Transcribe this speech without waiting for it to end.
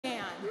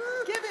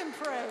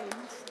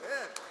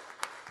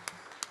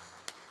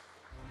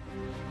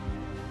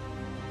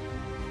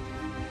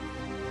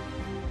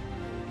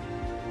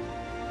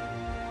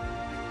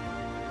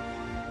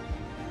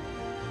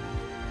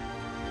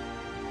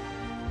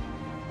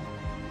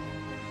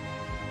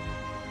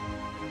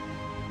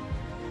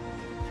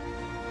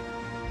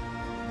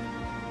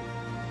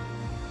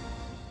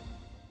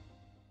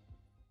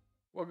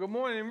Well, good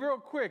morning. And real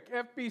quick,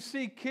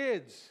 FBC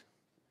kids,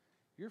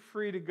 you're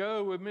free to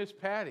go with Miss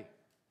Patty.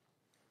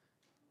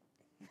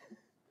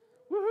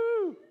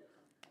 Woohoo!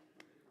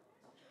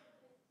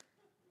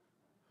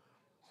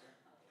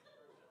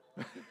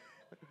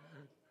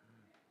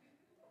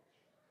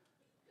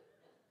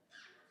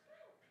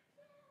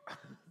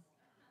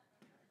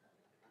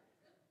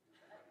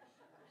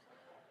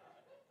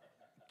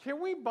 Can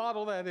we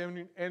bottle that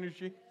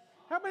energy?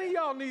 How many of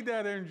y'all need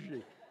that energy?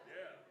 Yeah.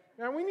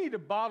 Now, we need to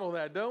bottle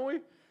that, don't we?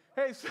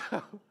 Hey,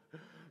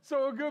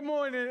 so good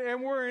morning,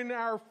 and we're in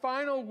our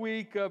final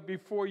week of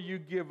Before You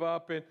Give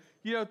Up. And,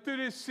 through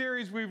this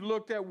series, we've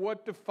looked at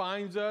what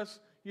defines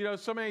us.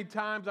 So many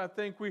times I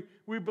think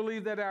we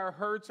believe that our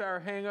hurts, our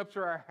hang-ups,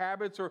 or our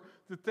habits, or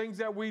the things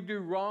that we do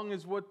wrong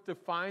is what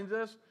defines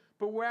us.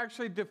 But we're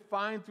actually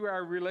defined through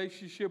our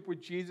relationship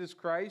with Jesus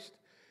Christ.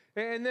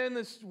 And then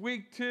this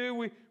week,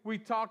 too, we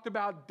talked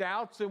about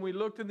doubts, and we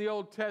looked in the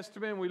Old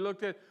Testament, and we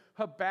looked at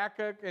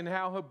Habakkuk and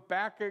how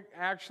Habakkuk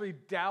actually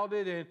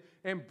doubted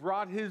and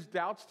brought his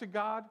doubts to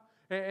God.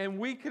 And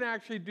we can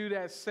actually do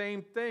that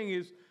same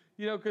thing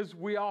because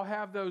we all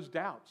have those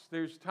doubts.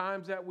 There's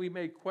times that we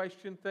may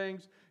question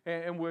things,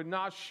 and we're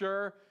not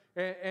sure,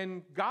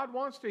 and God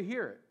wants to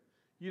hear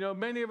it.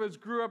 Many of us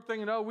grew up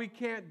thinking, we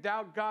can't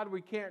doubt God,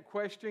 we can't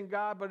question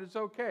God, but it's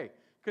okay.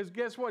 Because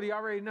guess what? He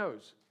already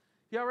knows.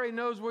 He already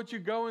knows what you're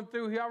going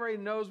through. He already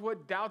knows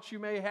what doubts you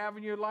may have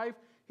in your life.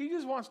 He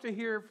just wants to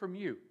hear from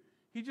you.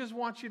 He just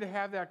wants you to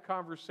have that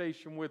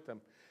conversation with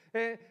him.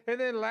 And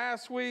then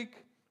last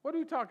week, what did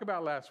we talk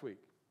about last week?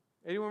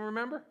 Anyone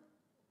remember?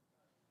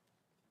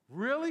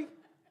 Really?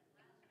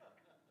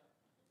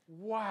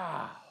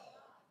 Wow.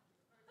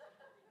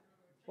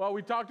 Well,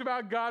 we talked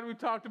about God. We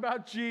talked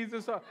about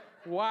Jesus.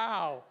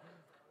 Wow.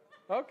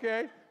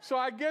 Okay, so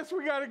I guess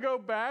we got to go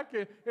back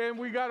and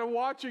we got to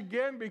watch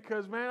again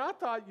because, man, I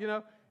thought,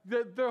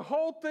 the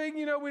whole thing,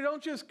 we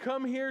don't just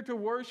come here to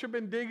worship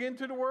and dig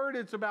into the Word.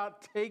 It's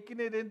about taking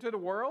it into the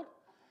world,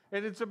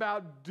 and it's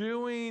about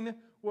doing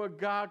what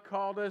God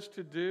called us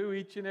to do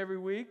each and every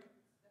week.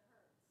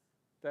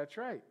 That's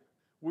right.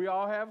 We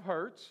all have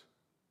hurts,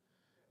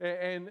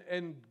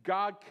 and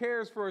God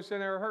cares for us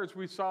in our hurts.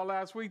 We saw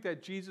last week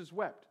that Jesus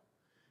wept.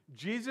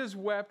 Jesus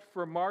wept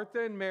for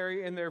Martha and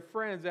Mary and their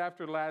friends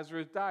after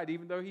Lazarus died,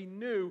 even though he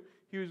knew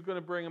he was going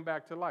to bring them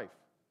back to life.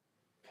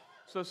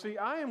 So, see,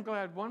 I am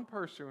glad one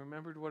person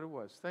remembered what it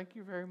was. Thank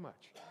you very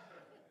much.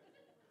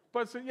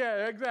 But,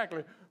 yeah,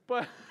 exactly.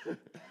 But,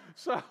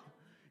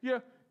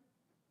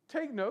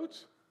 take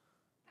notes.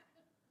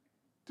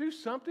 Do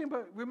something,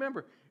 but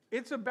remember,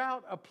 it's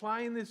about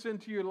applying this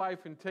into your life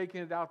and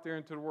taking it out there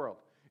into the world.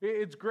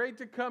 It's great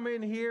to come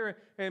in here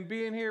and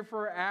be in here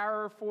for an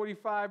hour,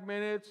 45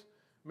 minutes.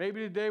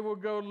 Maybe today we'll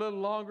go a little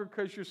longer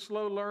because you're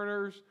slow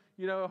learners,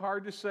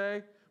 hard to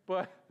say.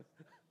 But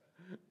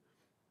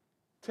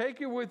take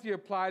it with you,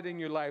 apply it in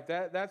your life.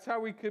 That's how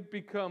we could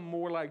become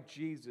more like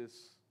Jesus.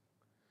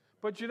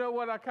 But you know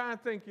what? I kind of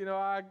think,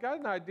 I got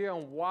an idea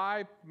on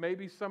why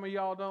maybe some of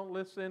y'all don't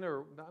listen,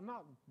 or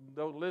not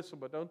don't listen,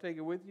 but don't take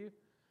it with you.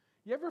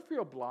 You ever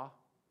feel blah?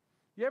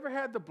 You ever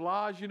had the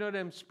blahs,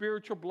 them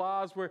spiritual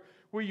blahs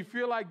where you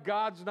feel like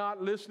God's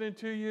not listening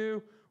to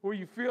you, where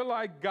you feel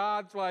like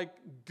God's like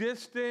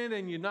distant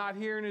and you're not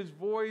hearing his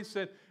voice,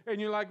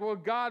 and you're like, well,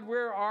 God,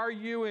 where are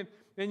you?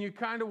 And you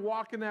kind of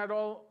walking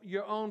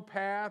your own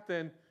path,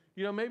 and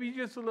maybe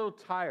you're just a little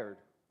tired.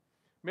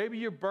 Maybe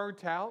you're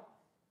burnt out.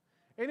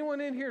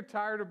 Anyone in here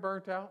tired or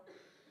burnt out?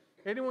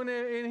 Anyone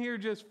in here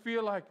just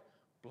feel like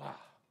blah?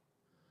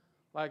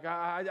 Like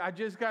I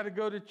just got to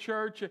go to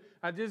church.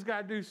 I just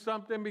got to do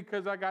something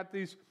because I got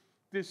this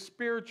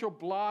spiritual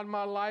blah in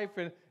my life,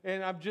 and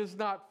I'm just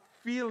not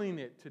feeling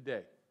it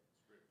today.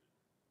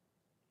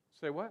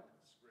 Say what?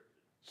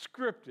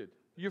 Scripted.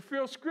 You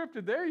feel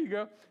scripted. There you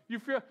go. You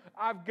feel,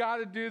 I've got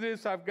to do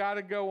this. I've got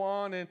to go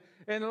on. And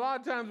a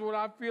lot of times what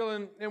I feel,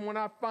 and when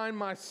I find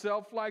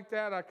myself like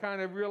that, I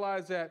kind of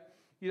realize that,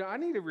 I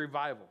need a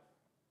revival.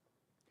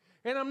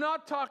 And I'm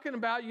not talking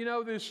about,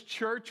 this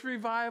church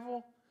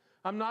revival.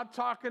 I'm not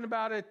talking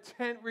about a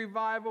tent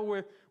revival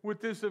with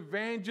this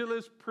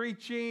evangelist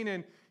preaching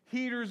and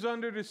heaters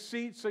under the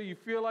seat so you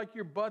feel like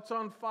your butt's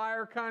on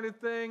fire kind of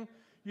thing.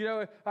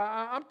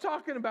 I'm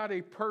talking about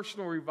a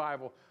personal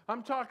revival.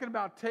 I'm talking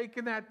about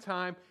taking that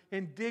time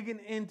and digging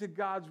into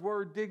God's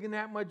Word, digging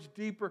that much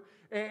deeper,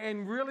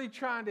 and really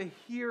trying to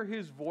hear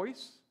His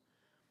voice.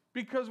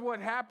 Because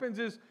what happens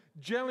is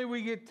generally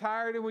we get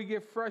tired and we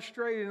get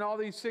frustrated and all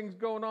these things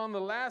going on.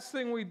 The last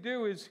thing we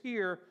do is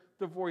hear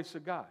the voice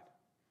of God.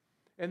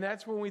 And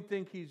that's when we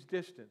think He's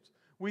distant.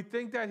 We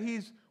think that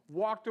He's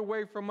walked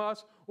away from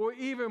us, or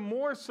even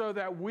more so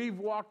that we've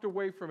walked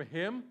away from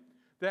Him.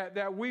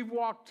 That we've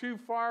walked too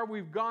far,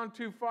 we've gone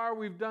too far,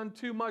 we've done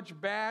too much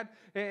bad,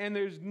 and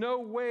there's no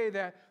way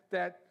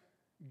that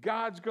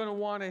God's going to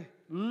want to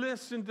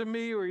listen to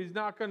me, or He's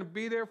not going to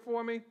be there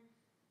for me.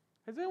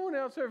 Has anyone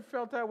else ever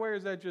felt that way, or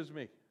is that just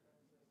me?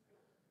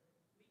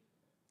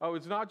 Oh,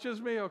 it's not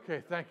just me?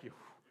 Okay, thank you.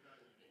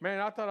 Man,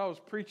 I thought I was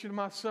preaching to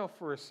myself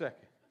for a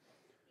second.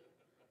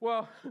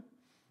 Well,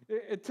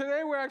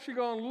 Today we're actually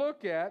going to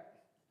look at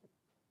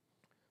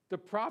the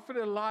prophet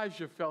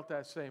Elijah felt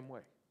that same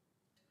way.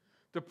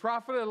 The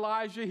prophet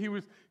Elijah, he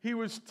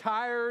was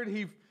tired,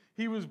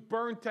 he was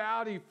burnt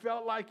out, he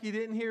felt like he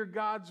didn't hear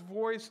God's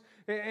voice,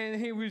 and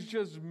he was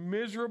just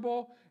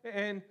miserable.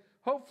 And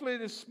hopefully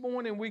this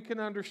morning we can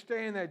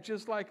understand that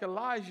just like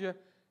Elijah,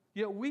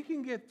 we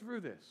can get through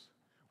this.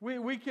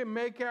 We can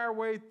make our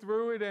way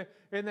through it,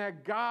 and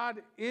that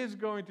God is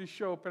going to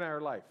show up in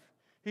our life.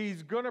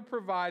 He's going to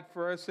provide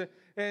for us.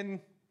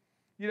 And,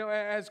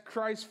 as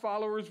Christ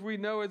followers, we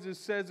know, as it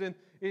says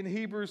in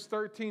Hebrews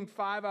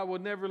 13:5, I will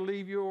never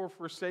leave you or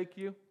forsake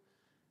you.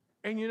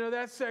 And,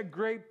 that's that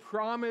great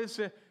promise,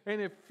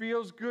 and it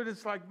feels good.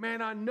 It's like,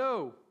 man, I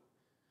know.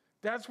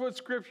 That's what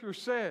Scripture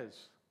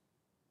says.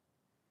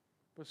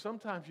 But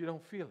sometimes you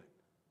don't feel it.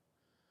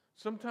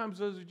 Sometimes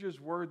those are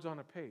just words on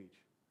a page.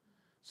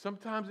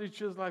 Sometimes it's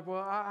just like, well,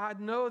 I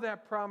know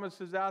that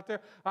promise is out there.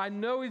 I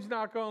know He's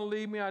not going to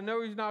leave me. I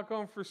know He's not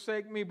going to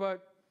forsake me.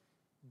 But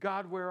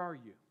God, where are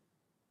you?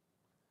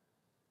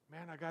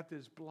 Man, I got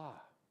this blah.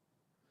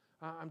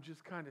 I'm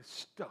just kind of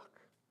stuck.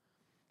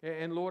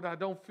 And Lord, I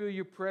don't feel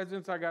your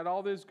presence. I got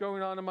all this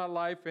going on in my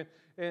life.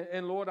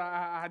 And Lord,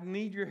 I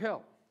need your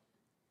help.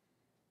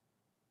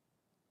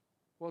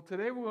 Well,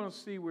 today we're going to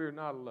see we're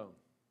not alone.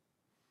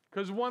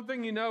 Because one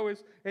thing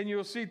is, and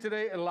you'll see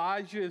today,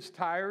 Elijah is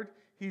tired.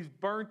 He's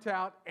burnt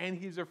out and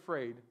he's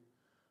afraid.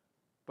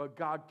 But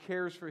God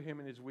cares for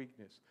him in his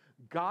weakness.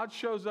 God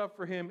shows up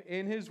for him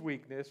in his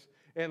weakness.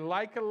 And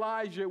like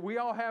Elijah, we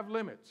all have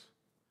limits.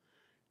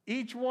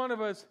 Each one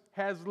of us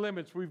has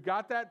limits. We've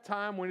got that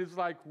time when it's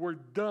like, we're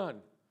done.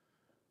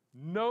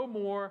 No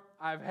more.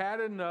 I've had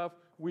enough.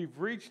 We've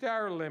reached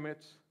our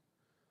limits.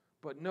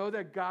 But know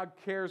that God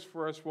cares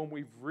for us when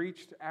we've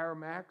reached our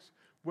max.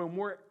 When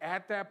we're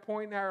at that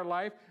point in our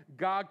life,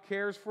 God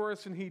cares for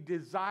us and He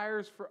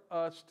desires for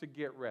us to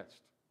get rest.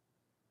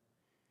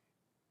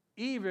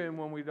 Even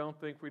when we don't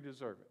think we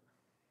deserve it.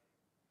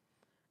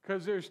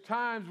 Because there's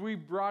times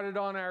we've brought it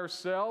on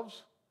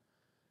ourselves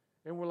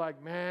and we're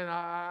like, man,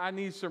 I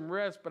need some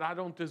rest, but I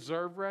don't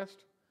deserve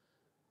rest.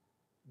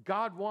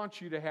 God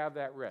wants you to have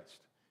that rest.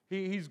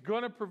 He's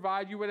going to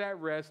provide you with that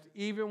rest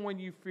even when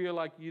you feel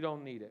like you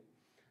don't need it.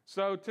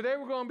 So today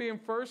we're going to be in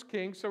 1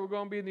 Kings, so we're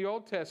going to be in the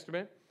Old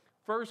Testament.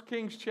 1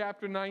 Kings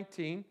chapter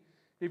 19.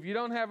 If you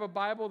don't have a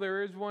Bible,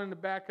 there is one in the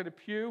back of the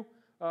pew.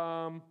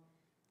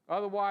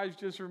 Otherwise,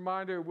 just a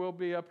reminder, it will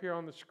be up here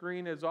on the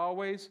screen as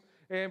always.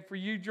 And for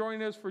you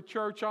joining us for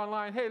Church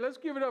Online, hey, let's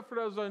give it up for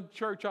those on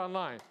Church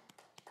Online.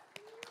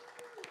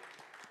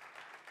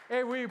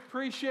 Hey, we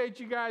appreciate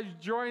you guys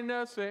joining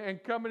us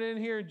and coming in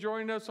here and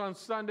joining us on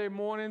Sunday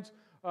mornings.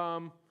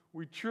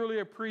 We truly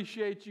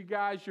appreciate you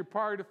guys. You're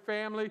part of the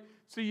family.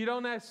 So you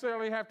don't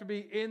necessarily have to be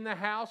in the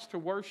house to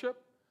worship.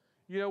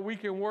 We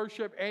can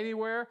worship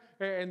anywhere,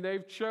 and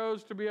they've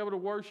chose to be able to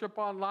worship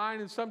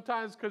online. And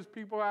sometimes because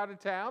people are out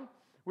of town,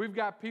 we've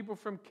got people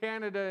from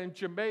Canada and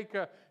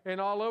Jamaica and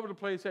all over the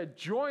place that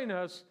join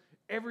us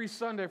every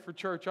Sunday for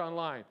Church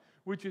Online,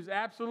 which is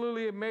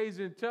absolutely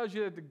amazing. It tells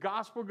you that the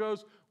gospel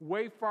goes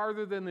way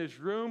farther than this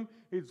room.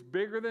 It's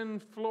bigger than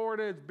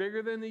Florida. It's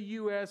bigger than the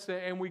U.S.,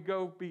 and we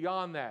go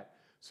beyond that.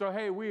 So,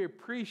 hey, we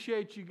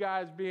appreciate you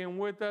guys being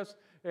with us.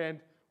 And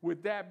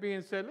with that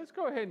being said, let's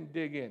go ahead and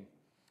dig in.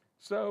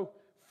 So,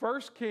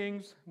 1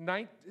 Kings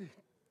 19,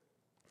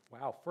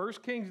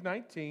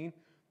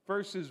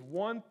 verses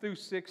 1 through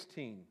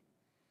 16.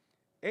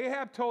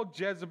 Ahab told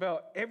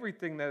Jezebel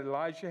everything that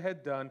Elijah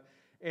had done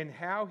and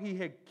how he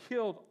had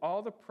killed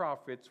all the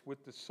prophets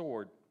with the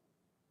sword.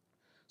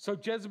 So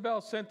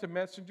Jezebel sent a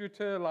messenger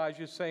to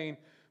Elijah saying,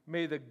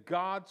 "May the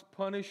gods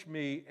punish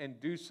me and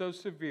do so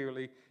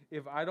severely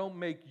if I don't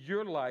make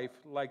your life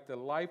like the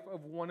life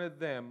of one of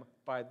them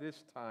by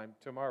this time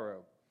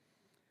tomorrow."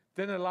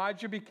 Then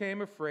Elijah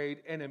became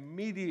afraid and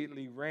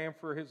immediately ran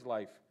for his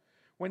life.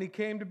 When he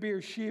came to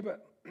Beersheba,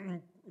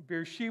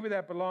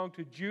 that belonged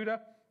to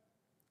Judah,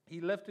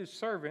 he left his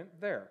servant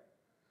there.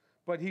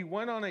 But he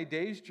went on a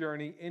day's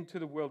journey into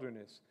the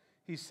wilderness.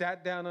 He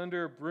sat down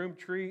under a broom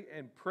tree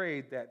and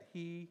prayed that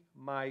he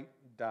might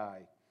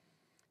die.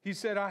 He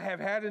said, "I have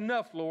had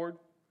enough, Lord.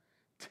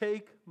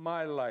 Take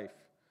my life,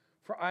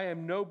 for I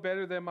am no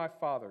better than my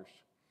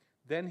fathers."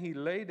 Then he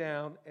lay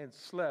down and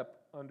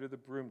slept under the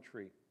broom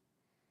tree.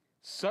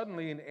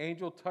 Suddenly an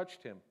angel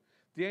touched him.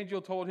 The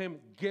angel told him,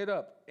 "Get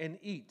up and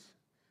eat."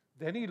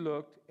 Then he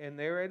looked, and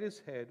there at his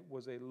head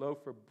was a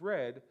loaf of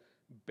bread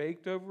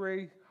baked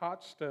over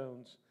hot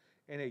stones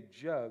and a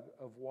jug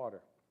of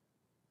water.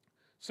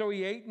 So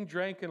he ate and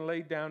drank and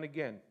lay down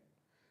again.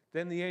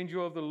 Then the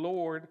angel of the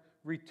Lord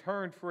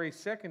returned for a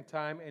second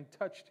time and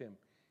touched him.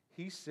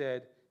 He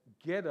said,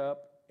 "Get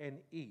up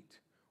and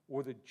eat,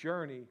 or the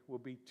journey will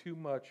be too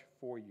much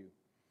for you."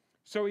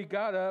 So he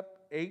got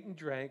up, ate and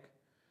drank.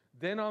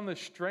 Then on the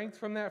strength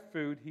from that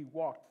food, he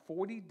walked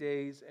 40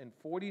 days and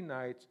 40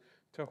 nights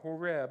to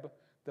Horeb,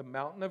 the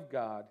mountain of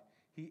God.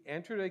 He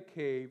entered a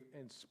cave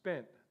and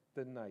spent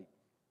the night.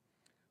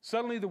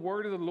 Suddenly the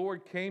word of the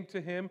Lord came to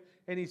him,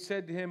 and he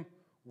said to him,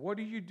 "What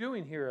are you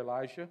doing here,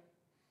 Elijah?"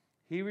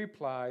 He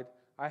replied,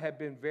 I have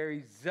been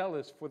very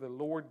zealous for the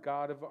Lord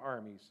God of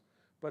armies,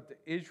 but the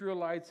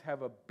Israelites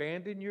have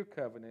abandoned your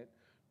covenant,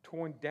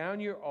 torn down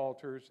your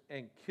altars,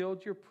 and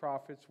killed your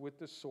prophets with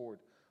the sword.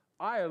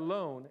 I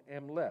alone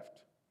am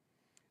left,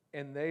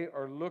 and they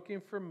are looking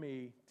for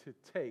me to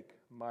take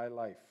my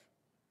life.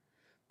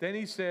 Then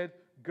he said,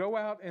 go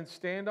out and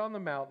stand on the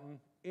mountain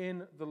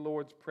in the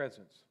Lord's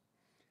presence.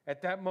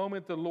 At that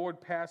moment, the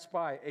Lord passed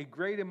by. A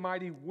great and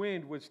mighty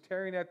wind was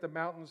tearing at the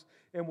mountains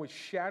and was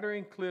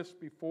shattering cliffs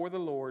before the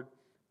Lord,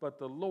 but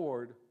the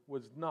Lord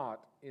was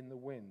not in the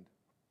wind.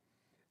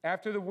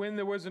 After the wind,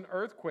 there was an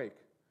earthquake,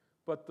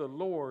 but the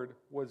Lord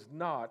was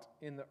not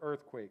in the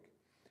earthquake.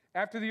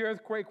 After the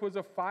earthquake was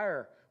a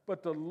fire,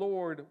 but the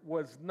Lord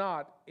was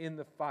not in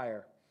the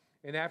fire.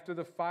 And after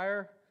the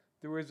fire,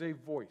 there was a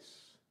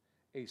voice,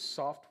 a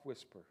soft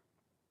whisper.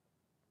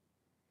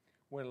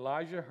 When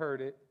Elijah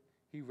heard it,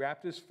 he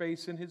wrapped his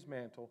face in his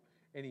mantle,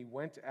 and he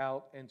went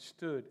out and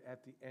stood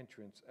at the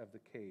entrance of the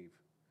cave.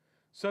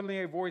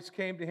 Suddenly a voice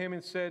came to him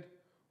and said,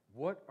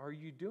 what are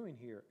you doing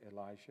here,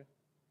 Elijah?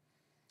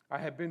 I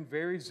have been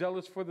very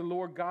zealous for the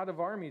Lord God of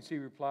armies, he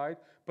replied,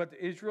 but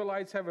the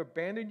Israelites have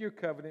abandoned your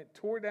covenant,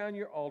 tore down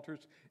your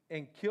altars,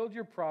 and killed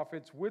your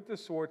prophets with the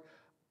sword.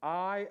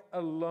 I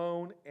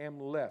alone am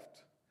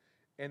left,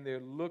 and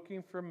they're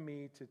looking for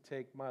me to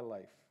take my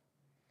life.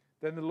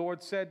 Then the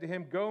Lord said to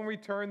him, go and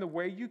return the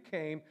way you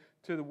came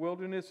to the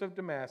wilderness of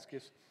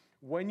Damascus.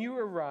 When you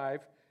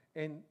arrive,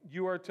 and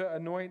you are to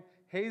anoint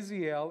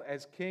Hazael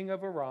as king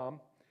of Aram,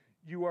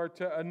 you are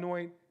to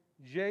anoint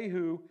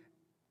Jehu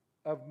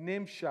of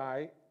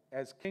Nimshi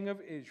as king of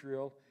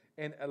Israel,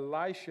 and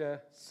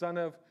Elisha, son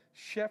of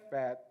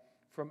Shaphat,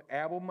 from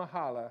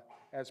Abel-Mahala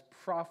as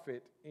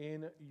prophet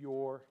in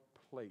your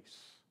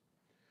place.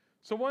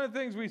 So one of the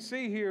things we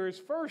see here is,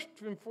 first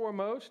and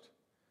foremost,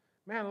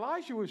 man,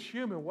 Elijah was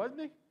human,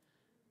 wasn't he?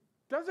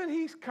 Doesn't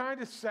he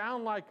kind of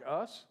sound like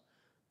us?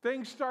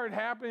 Things start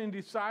happening and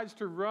decides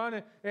to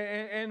run,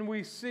 and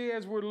we see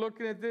as we're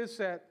looking at this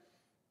that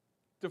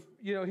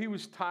he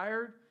was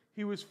tired,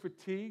 he was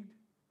fatigued.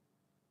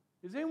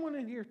 Is anyone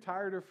in here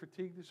tired or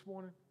fatigued this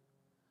morning?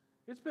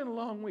 It's been a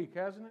long week,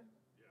 hasn't it?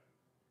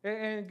 Yeah.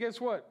 And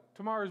guess what?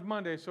 Tomorrow's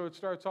Monday, so it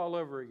starts all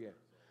over again.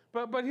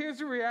 But here's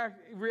the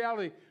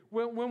reality.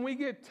 When we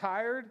get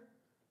tired,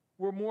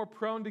 we're more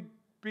prone to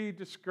be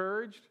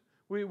discouraged.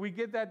 We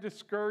get that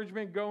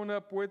discouragement going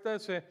up with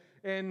us.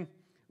 And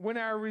when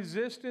our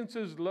resistance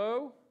is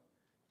low,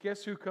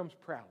 guess who comes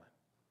prowling?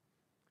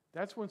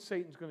 That's when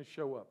Satan's going to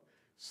show up.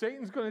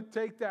 Satan's going to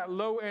take that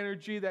low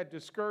energy, that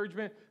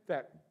discouragement,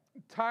 that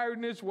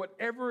tiredness,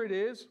 whatever it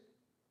is,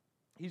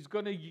 he's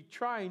going to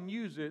try and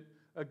use it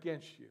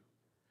against you.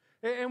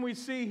 And we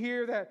see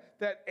here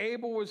that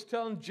Abel was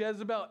telling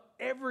Jezebel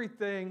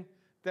everything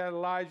that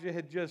Elijah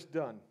had just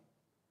done.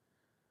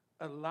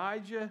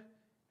 Elijah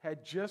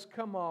had just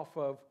come off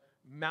of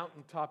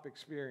mountaintop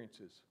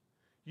experiences.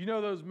 You know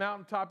those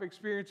mountaintop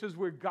experiences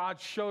where God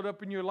showed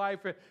up in your life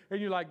and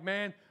you're like,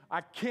 man,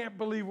 I can't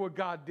believe what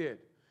God did.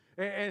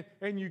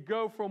 And you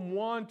go from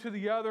one to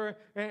the other,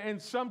 and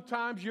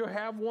sometimes you'll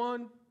have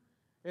one,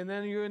 and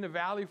then you're in the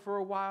valley for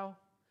a while,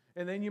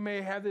 and then you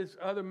may have this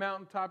other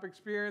mountaintop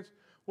experience.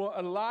 Well,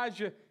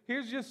 Elijah,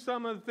 here's just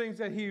some of the things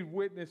that he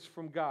witnessed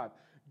from God.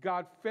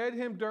 God fed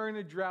him during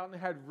the drought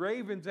and had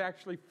ravens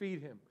actually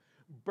feed him.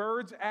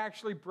 Birds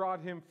actually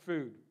brought him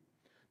food.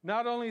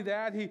 Not only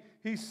that,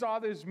 he saw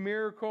this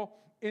miracle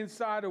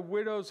inside a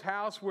widow's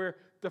house where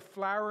the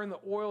flour and the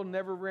oil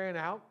never ran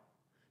out.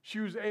 She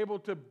was able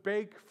to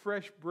bake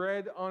fresh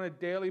bread on a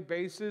daily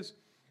basis.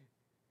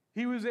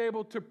 He was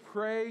able to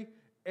pray,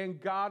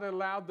 and God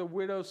allowed the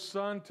widow's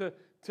son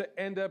to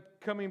end up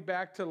coming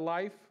back to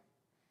life.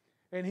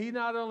 And he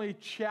not only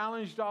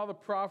challenged all the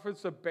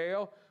prophets of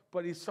Baal,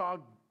 but he saw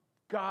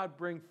God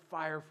bring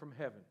fire from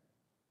heaven.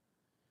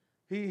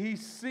 He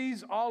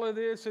sees all of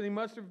this, and he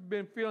must have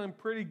been feeling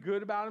pretty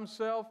good about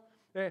himself.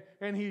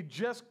 And he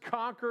just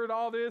conquered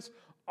all this.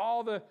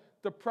 All the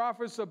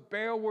prophets of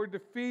Baal were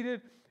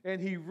defeated,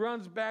 and he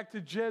runs back to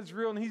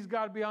Jezreel, and he's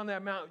got to be on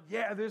that mountain.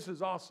 Yeah, this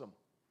is awesome.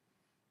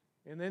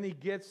 And then he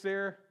gets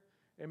there,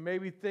 and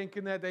maybe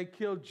thinking that they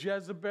killed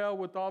Jezebel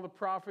with all the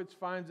prophets,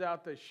 finds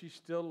out that she's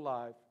still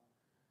alive.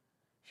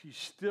 She's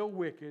still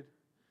wicked.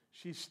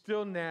 She's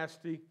still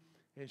nasty,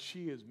 and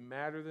she is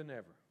madder than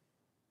ever.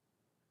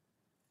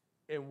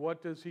 And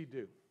what does he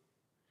do?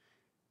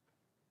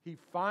 He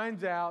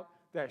finds out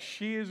that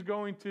she is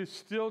going to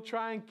still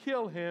try and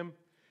kill him,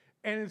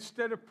 and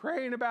instead of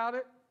praying about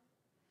it,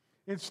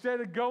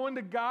 instead of going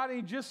to God,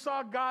 he just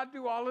saw God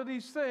do all of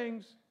these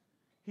things,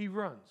 he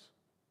runs.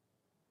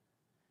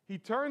 He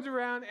turns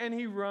around and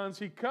he runs.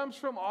 He comes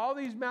from all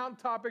these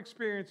mountaintop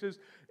experiences.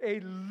 A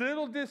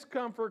little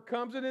discomfort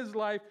comes in his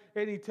life,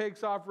 and he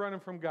takes off running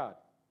from God.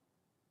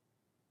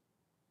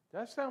 Does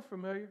that sound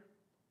familiar?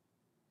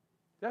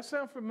 Does that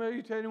sound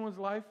familiar to anyone's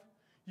life?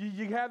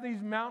 You have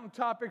these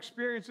mountaintop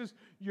experiences.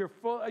 You're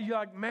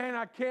like, man,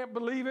 I can't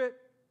believe it.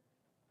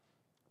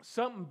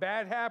 Something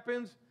bad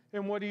happens,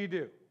 and what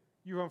do?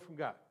 You run from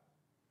God.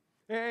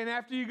 And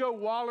after you go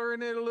waller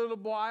in it a little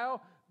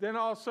while, then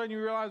all of a sudden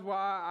you realize, well,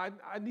 I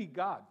need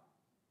God.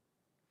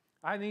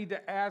 I need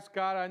to ask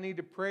God. I need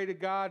to pray to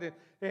God.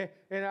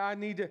 And I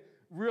need to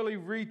really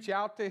reach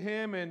out to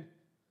Him and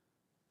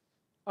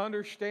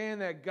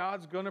understand that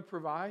God's going to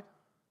provide.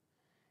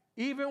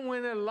 Even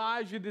when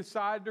Elijah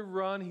decided to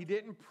run, he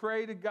didn't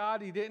pray to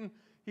God. He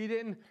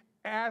didn't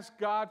ask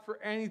God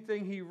for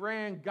anything. He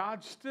ran.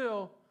 God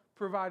still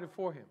provided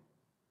for him.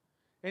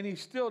 And He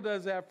still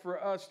does that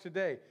for us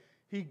today.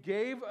 He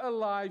gave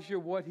Elijah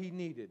what he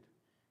needed.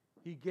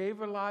 He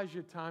gave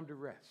Elijah time to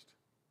rest.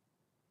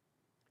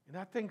 And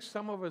I think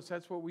some of us,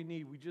 that's what we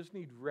need. We just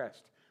need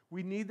rest.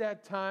 We need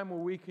that time where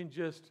we can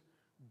just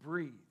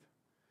breathe.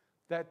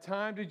 That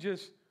time to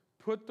just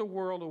put the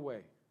world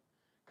away.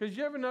 Because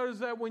you ever notice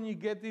that when you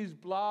get these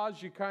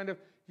blahs,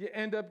 you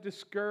end up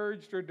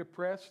discouraged or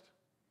depressed?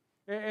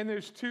 And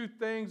there's two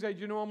things that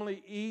you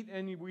normally eat,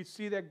 and we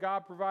see that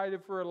God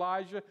provided for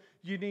Elijah.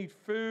 You need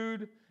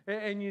food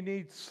and you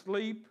need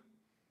sleep.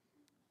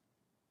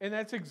 And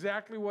that's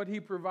exactly what He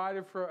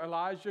provided for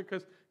Elijah.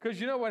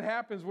 Because you know what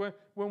happens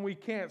when we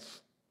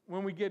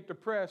get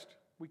depressed,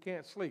 we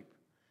can't sleep.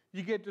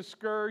 You get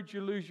discouraged,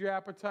 you lose your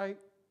appetite.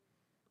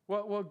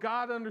 Well,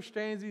 God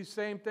understands these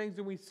same things,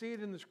 and we see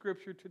it in the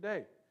Scripture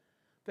today,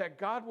 that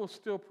God will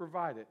still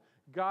provide it.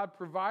 God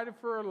provided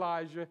for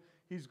Elijah.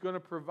 He's going to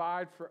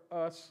provide for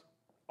us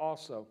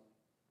also.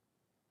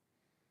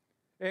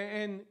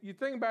 And you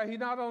think about it, He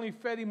not only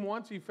fed him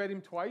once, He fed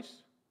him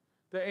twice.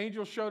 The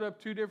angel showed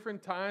up 2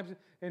 different times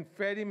and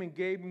fed him and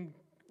gave him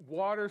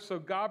water. So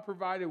God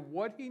provided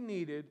what he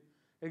needed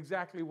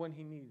exactly when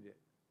he needed it.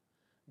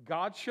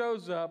 God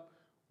shows up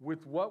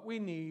with what we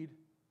need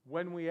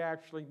when we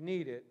actually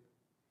need it.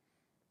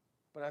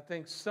 But I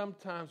think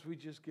sometimes we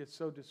just get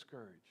so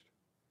discouraged.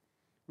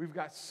 We've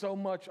got so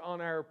much on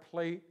our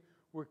plate.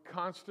 We're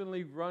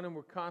constantly running.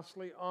 We're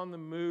constantly on the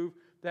move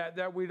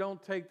that we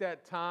don't take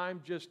that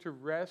time just to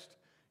rest.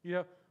 You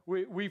know,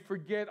 we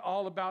forget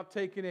all about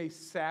taking a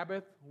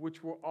Sabbath,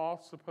 which we're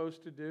all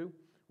supposed to do.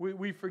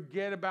 We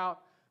forget about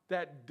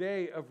that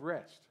day of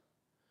rest.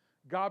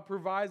 God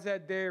provides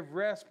that day of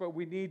rest, but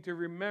we need to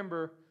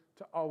remember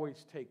to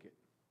always take it.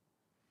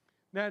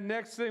 Now,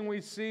 next thing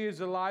we see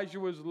is Elijah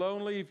was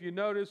lonely. If you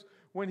notice,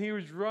 when he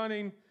was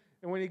running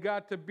and when he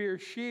got to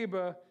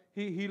Beersheba,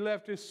 he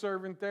left his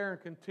servant there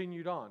and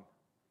continued on.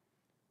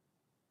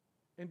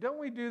 And don't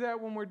we do that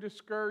when we're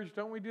discouraged?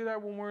 Don't we do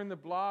that when we're in the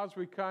blahs?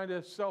 We kind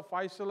of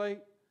self-isolate.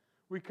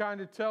 We kind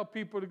of tell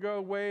people to go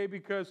away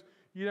because,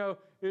 you know,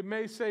 it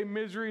may say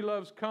misery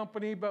loves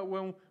company, but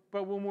when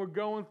we're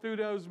going through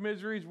those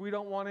miseries, we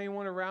don't want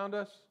anyone around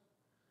us.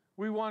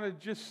 We want to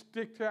just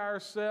stick to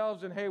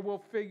ourselves and, hey,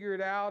 we'll figure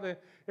it out. And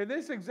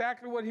this is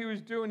exactly what he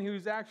was doing. He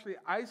was actually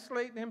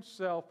isolating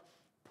himself,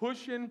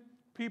 pushing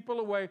people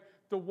away.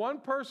 The one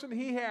person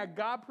he had,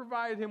 God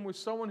provided him with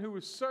someone who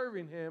was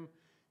serving him,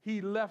 he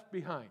left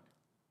behind.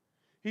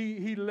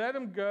 He let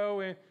him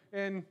go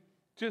and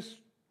just,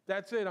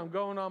 that's it, I'm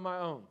going on my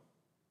own.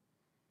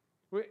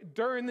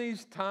 During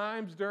these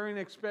times,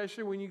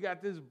 especially when you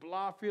got this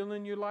blah feeling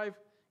in your life,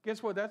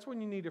 guess what? That's when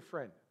you need a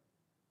friend.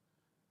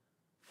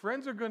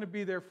 Friends are going to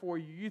be there for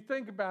you. You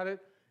think about it,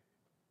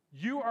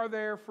 you are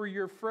there for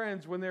your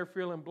friends when they're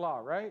feeling blah,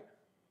 right?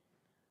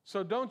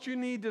 So don't you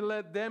need to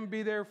let them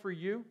be there for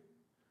you?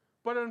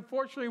 But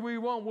unfortunately, we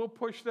won't. We'll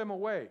push them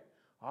away.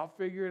 I'll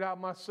figure it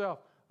out myself.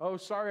 Oh,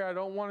 sorry, I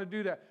don't want to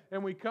do that.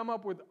 And we come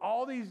up with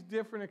all these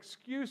different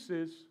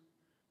excuses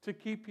to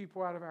keep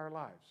people out of our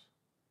lives.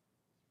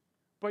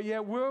 But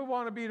yet we'll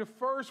want to be the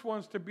first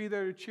ones to be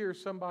there to cheer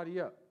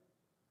somebody up.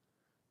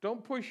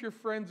 Don't push your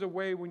friends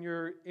away when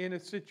you're in a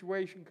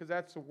situation, because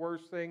that's the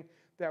worst thing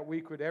that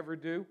we could ever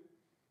do.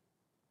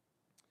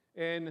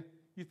 And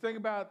you think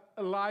about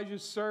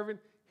Elijah's servant,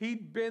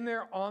 he'd been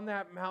there on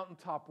that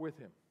mountaintop with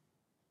him.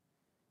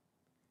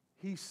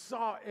 He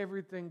saw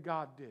everything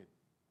God did.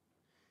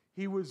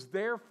 He was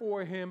there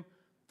for him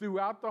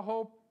throughout the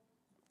whole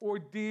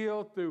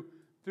ordeal,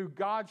 through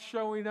God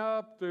showing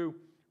up, through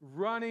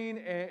running,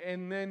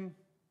 and then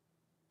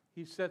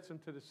he sets him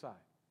to the side.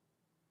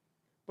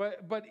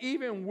 But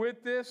even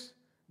with this,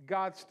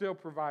 God still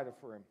provided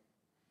for him.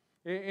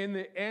 In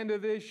the end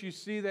of this, you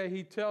see that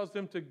he tells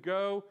them to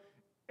go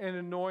and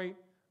anoint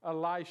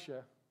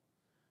Elisha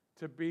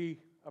to be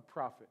a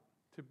prophet,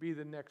 to be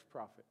the next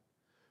prophet.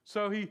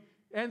 So he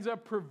ends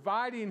up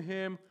providing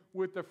him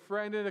with a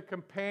friend and a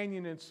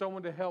companion and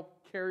someone to help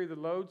carry the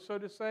load, so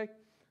to say.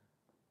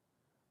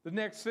 The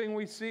next thing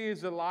we see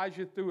is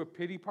Elijah threw a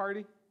pity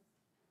party.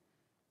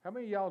 How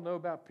many of y'all know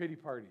about pity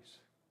parties?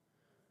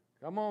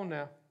 Come on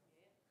now.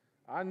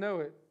 I know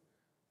it.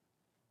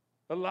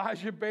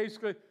 Elijah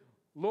basically,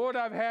 Lord,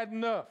 I've had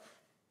enough.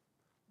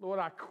 Lord,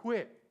 I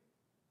quit.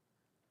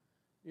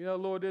 You know,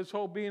 Lord, this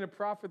whole being a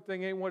prophet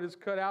thing ain't what it's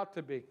cut out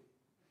to be.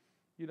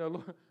 You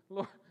know,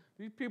 Lord,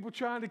 these people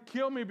trying to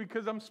kill me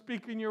because I'm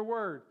speaking your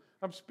word.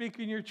 I'm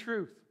speaking your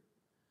truth.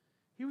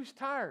 He was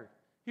tired.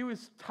 He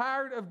was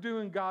tired of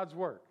doing God's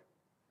work.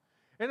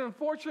 And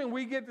unfortunately,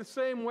 we get the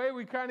same way.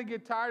 We kind of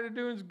get tired of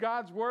doing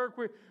God's work.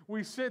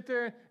 We sit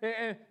there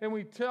and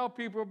we tell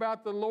people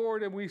about the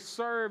Lord, and we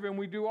serve, and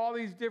we do all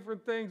these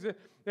different things,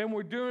 and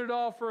we're doing it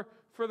all for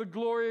the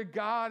glory of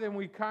God, and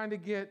we kind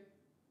of get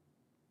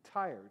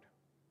tired.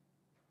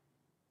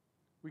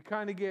 We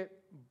kind of get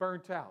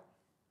burnt out.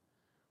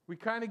 We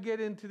kind of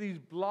get into these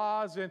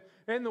blahs,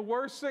 and the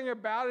worst thing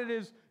about it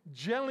is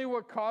generally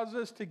what causes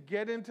us to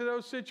get into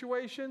those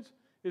situations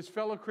is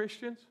fellow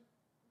Christians.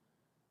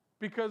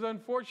 Because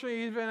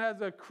unfortunately, even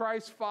as a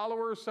Christ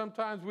follower,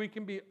 sometimes we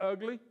can be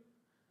ugly.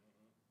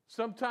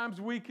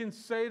 Sometimes we can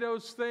say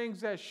those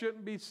things that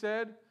shouldn't be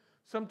said.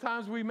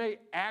 Sometimes we may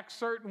act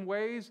certain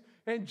ways.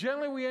 And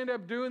generally we end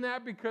up doing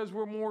that because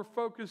we're more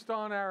focused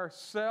on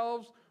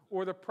ourselves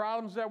or the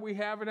problems that we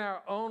have in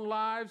our own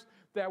lives,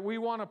 that we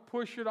want to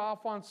push it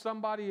off on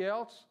somebody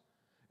else.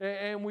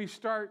 And we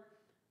start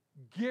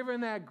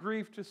giving that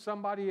grief to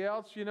somebody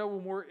else,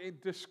 when we're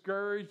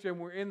discouraged and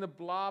we're in the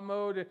blah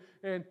mode,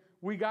 and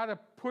we got to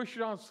push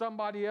it on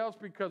somebody else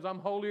because I'm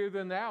holier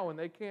than thou and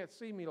they can't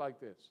see me like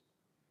this.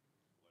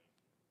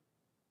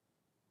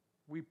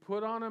 We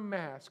put on a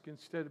mask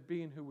instead of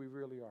being who we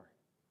really are.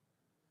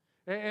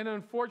 And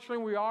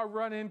unfortunately, we all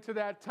run into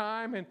that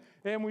time,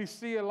 and we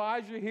see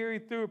Elijah here. He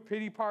threw a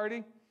pity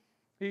party.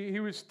 He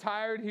was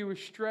tired. He was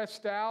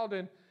stressed out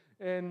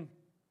and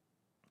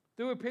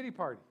threw a pity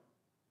party.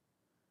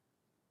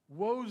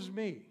 Woe's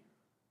me.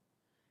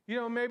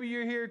 Maybe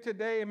you're here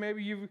today and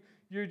maybe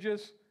you're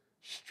just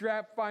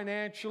strapped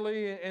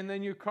financially and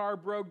then your car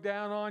broke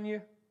down on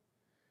you.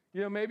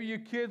 Maybe your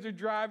kids are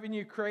driving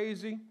you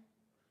crazy.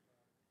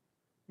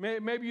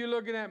 Maybe you're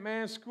looking at,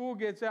 man, school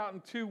gets out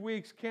in 2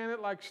 weeks. Can it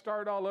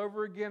start all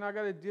over again? I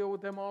got to deal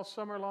with them all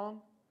summer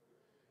long.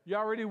 You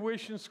already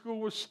wishing school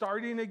was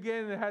starting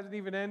again and it hasn't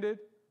even ended.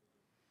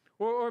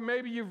 Or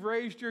maybe you've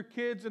raised your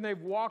kids and they've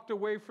walked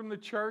away from the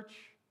church.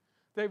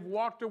 They've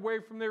walked away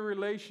from their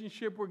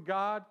relationship with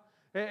God.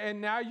 And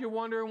now you're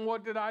wondering,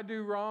 what did I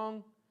do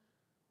wrong?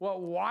 Well,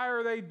 why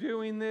are they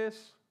doing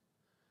this?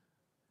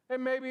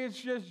 And maybe it's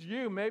just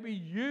you. Maybe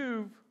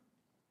you've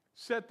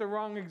set the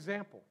wrong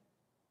example.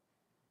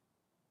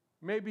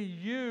 Maybe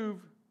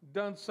you've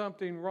done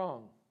something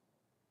wrong.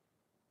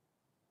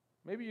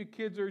 Maybe your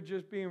kids are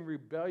just being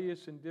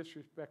rebellious and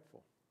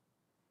disrespectful,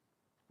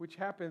 which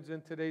happens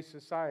in today's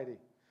society.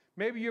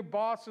 Maybe your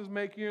boss is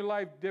making your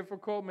life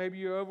difficult. Maybe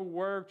you're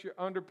overworked, you're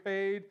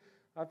underpaid.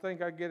 I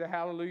think I get a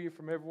hallelujah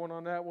from everyone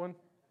on that one.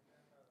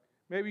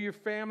 Maybe your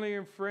family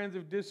and friends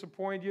have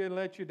disappointed you and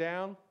let you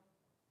down.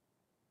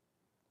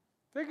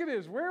 Think of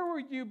this. Where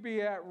would you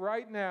be at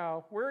right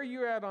now? Where are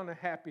you at on a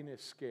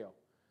happiness scale?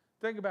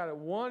 Think about it.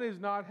 1 is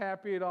not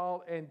happy at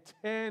all, and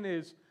 10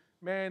 is,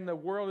 man, the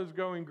world is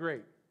going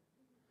great.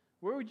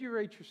 Where would you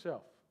rate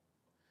yourself?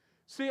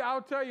 See,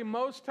 I'll tell you,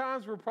 most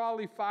times we're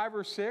probably 5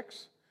 or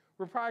 6.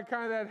 We're probably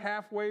kind of that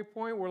halfway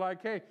point. We're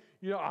like, hey,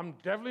 I'm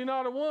definitely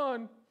not a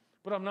 1,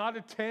 but I'm not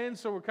a 10,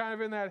 so we're kind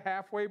of in that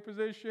halfway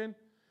position.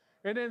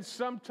 And then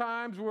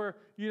sometimes we're,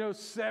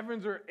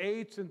 7s or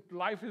 8s, and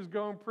life is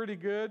going pretty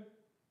good.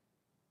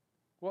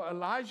 Well,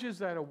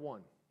 Elijah's at a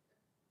 1.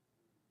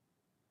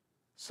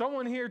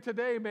 Someone here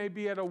today may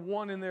be at a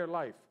 1 in their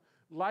life.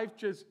 Life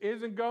just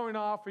isn't going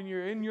off, and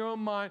you're in your own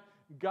mind,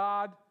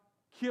 God,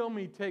 kill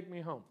me, take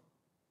me home.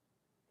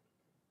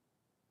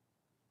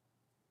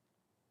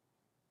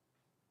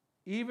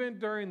 Even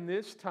during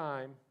this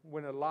time,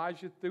 when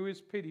Elijah threw his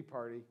pity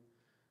party,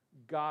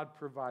 God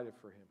provided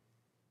for him.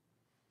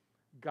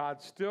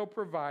 God still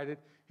provided.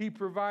 He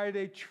provided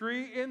a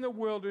tree in the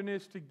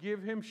wilderness to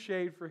give him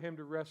shade for him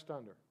to rest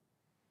under.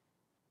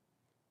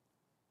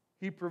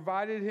 He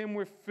provided him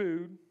with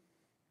food.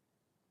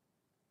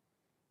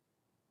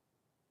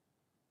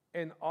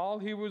 And all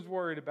he was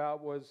worried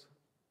about was,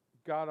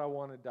 God, I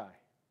want to die.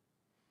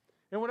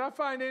 And what I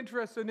find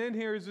interesting in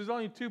here is there's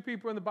only 2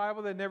 people in the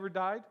Bible that never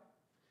died.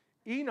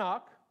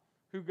 Enoch,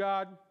 who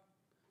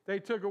they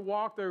took a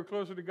walk. They were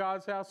closer to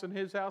God's house than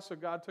his house, so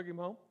God took him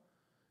home.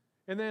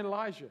 And then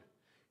Elijah.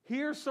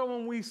 Here's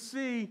someone we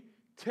see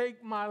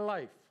take my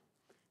life.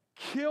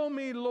 Kill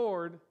me,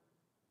 Lord.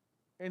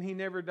 And he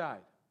never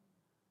died.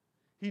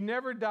 He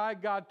never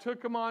died. God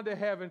took him on to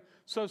heaven.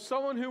 So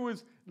someone who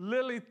was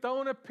literally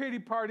throwing a pity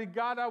party,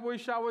 God, I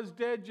wish I was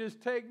dead.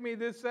 Just take me,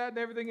 this, that, and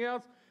everything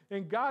else.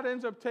 And God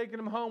ends up taking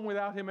him home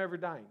without him ever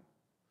dying.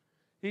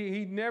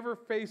 He never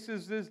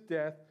faces this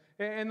death.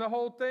 And the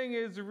whole thing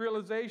is the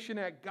realization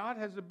that God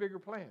has a bigger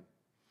plan.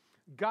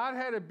 God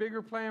had a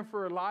bigger plan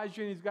for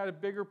Elijah, and he's got a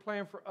bigger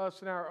plan for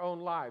us in our own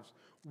lives.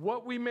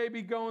 What we may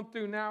be going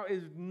through now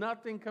is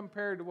nothing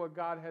compared to what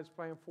God has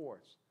planned for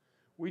us.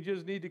 We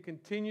just need to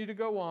continue to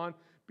go on,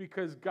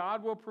 because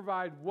God will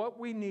provide what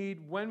we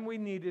need when we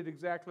need it,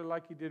 exactly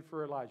like he did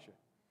for Elijah.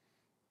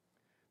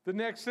 The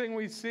next thing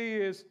we see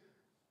is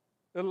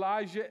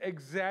Elijah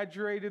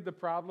exaggerated the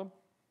problem.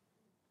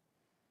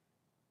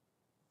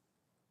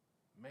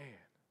 Man,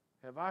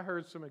 have I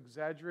heard some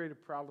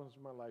exaggerated problems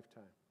in my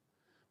lifetime.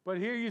 But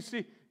here you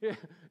see,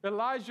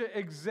 Elijah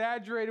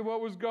exaggerated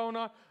what was going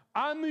on.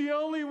 I'm the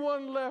only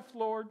one left,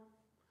 Lord.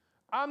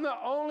 I'm the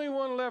only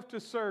one left to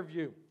serve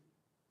you.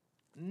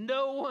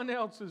 No one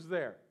else is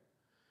there.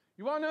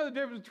 You want to know the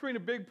difference between a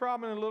big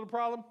problem and a little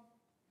problem?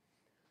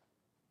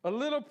 A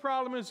little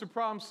problem is the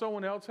problem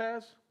someone else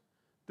has.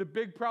 The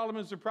big problem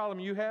is the problem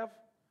you have.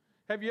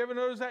 Have you ever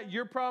noticed that?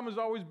 Your problem is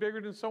always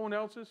bigger than someone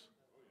else's.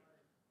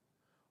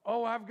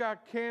 Oh, I've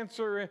got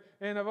cancer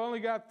and I've only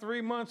got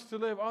 3 months to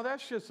live. Oh,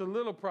 that's just a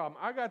little problem.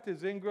 I got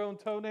this ingrown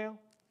toenail,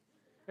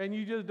 and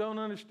you just don't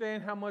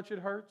understand how much it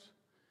hurts.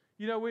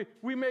 You know,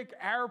 we make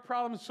our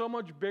problems so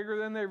much bigger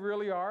than they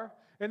really are.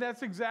 And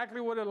that's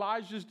exactly what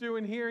Elijah's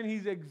doing here, and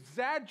he's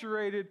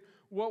exaggerated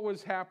what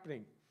was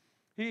happening.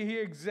 He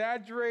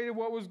exaggerated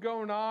what was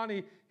going on.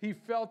 He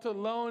felt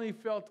alone. He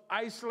felt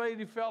isolated.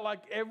 He felt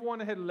like everyone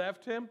had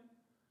left him,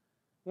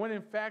 when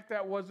in fact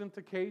that wasn't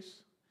the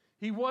case.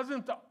 He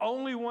wasn't the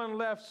only one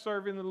left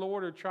serving the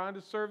Lord or trying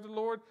to serve the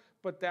Lord,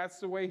 but that's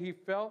the way he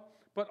felt.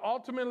 But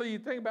ultimately, you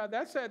think about it,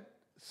 that's that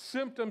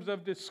symptoms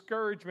of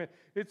discouragement.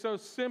 It's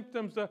those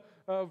symptoms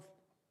of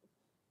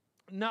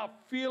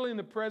not feeling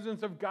the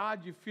presence of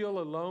God. You feel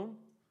alone.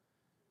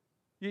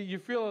 You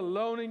feel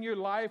alone in your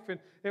life,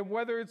 and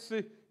whether it's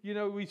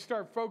we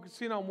start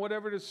focusing on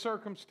whatever the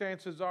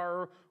circumstances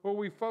are, or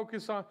we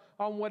focus on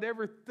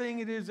whatever thing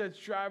it is that's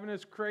driving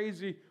us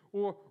crazy,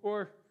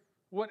 or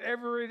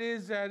whatever it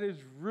is that is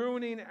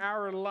ruining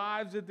our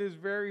lives at this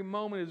very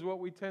moment is what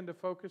we tend to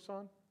focus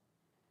on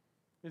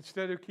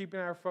instead of keeping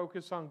our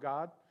focus on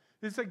God.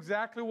 This is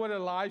exactly what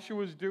Elisha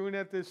was doing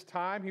at this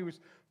time. He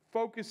was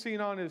focusing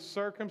on his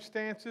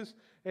circumstances,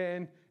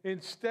 and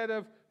instead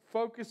of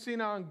focusing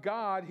on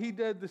God, he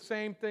did the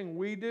same thing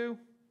we do.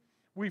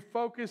 We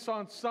focus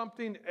on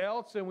something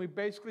else, and we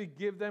basically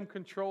give them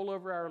control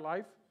over our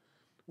life.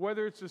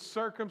 Whether it's a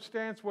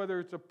circumstance, whether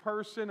it's a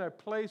person, a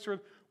place, or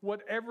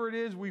whatever it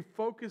is, we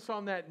focus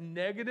on that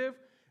negative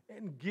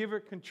and give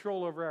it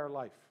control over our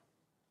life.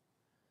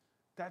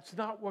 That's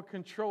not what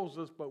controls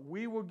us, but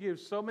we will give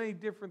so many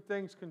different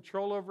things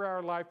control over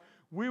our life.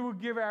 We will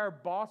give our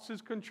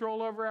bosses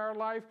control over our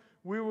life.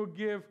 We will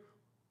give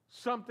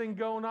something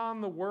going on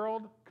in the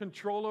world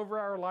control over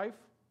our life,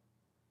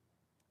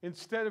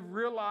 instead of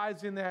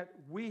realizing that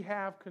we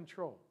have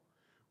control.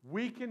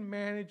 We can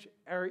manage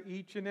our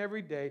each and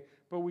every day,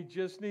 but we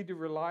just need to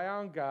rely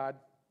on God.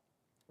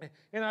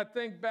 And I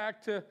think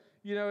back to,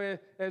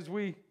 as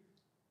we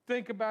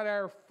think about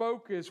our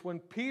focus, when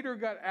Peter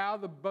got out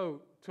of the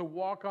boat to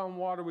walk on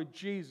water with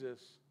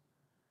Jesus,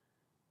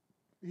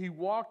 he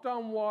walked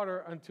on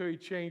water until he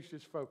changed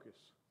his focus.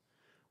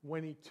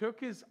 When he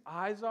took his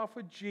eyes off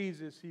of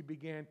Jesus, he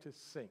began to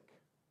sink.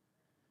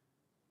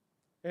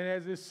 And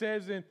as it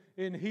says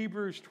in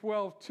Hebrews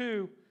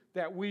 12:2,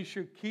 that we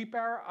should keep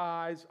our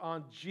eyes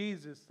on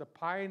Jesus, the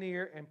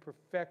pioneer and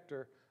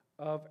perfecter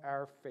of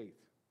our faith.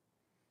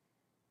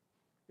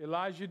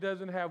 Elijah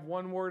doesn't have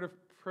one word of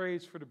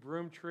praise for the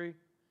broom tree.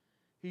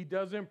 He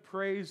doesn't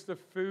praise the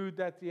food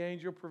that the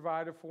angel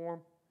provided for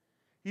him.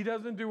 He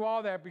doesn't do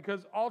all that,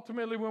 because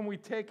ultimately when we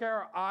take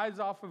our eyes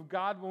off of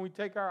God, when we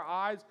take our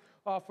eyes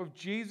off of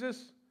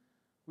Jesus,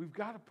 we've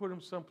got to put him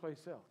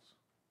someplace else.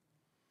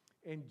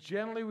 And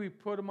generally we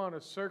put them on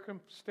a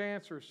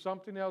circumstance or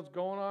something else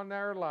going on in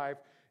our life,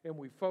 and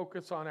we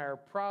focus on our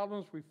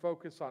problems, we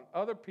focus on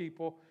other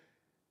people,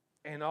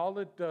 and all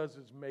it does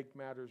is make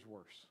matters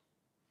worse.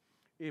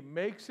 It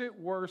makes it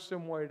worse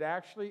than what it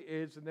actually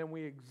is, and then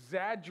we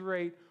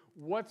exaggerate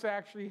what's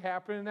actually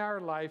happening in our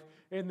life,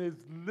 and this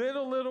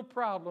little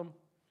problem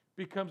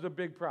becomes a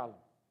big problem.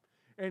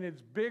 And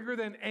it's bigger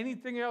than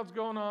anything else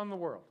going on in the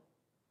world,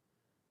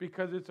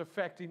 because it's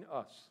affecting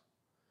us.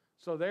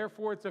 So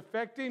therefore, it's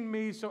affecting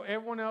me, so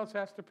everyone else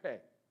has to pay,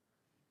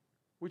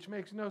 which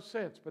makes no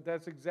sense. But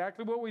that's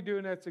exactly what we do,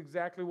 and that's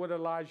exactly what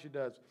Elijah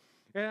does.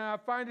 And I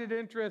find it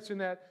interesting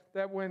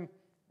that when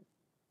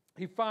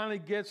he finally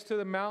gets to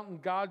the mountain,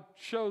 God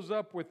shows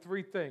up with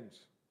three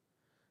things.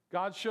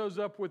 God shows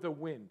up with a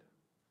wind.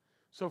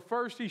 So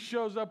first he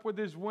shows up with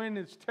his wind.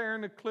 It's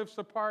tearing the cliffs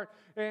apart.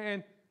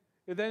 And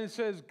then it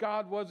says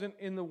God wasn't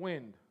in the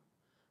wind.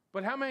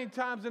 But how many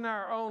times in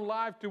our own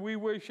life do we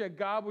wish that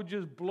God would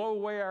just blow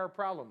away our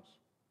problems?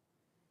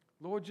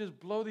 Lord, just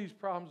blow these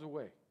problems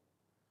away.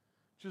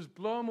 Just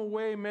blow them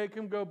away, make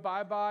them go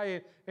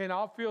bye-bye, and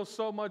I'll feel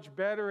so much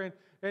better.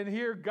 And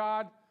here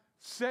God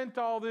sent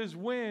all this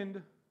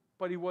wind,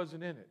 but he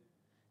wasn't in it.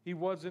 He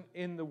wasn't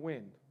in the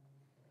wind.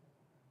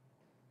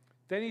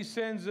 Then he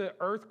sends an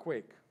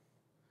earthquake.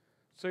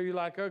 So you're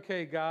like,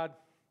 okay, God,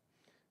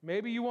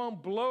 maybe you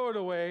won't blow it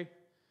away.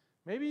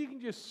 Maybe you can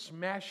just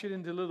smash it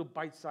into little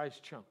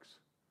bite-sized chunks.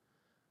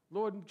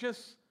 Lord,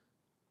 just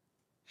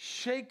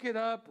shake it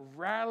up,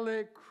 rattle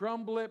it,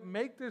 crumble it,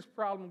 make this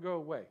problem go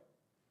away.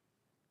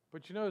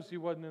 But you notice he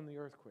wasn't in the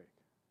earthquake.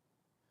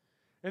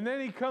 And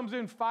then he comes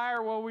in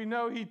fire. Well, we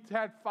know he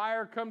had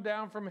fire come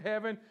down from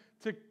heaven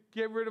to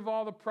get rid of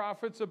all the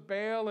prophets of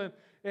Baal.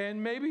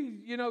 And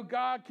maybe,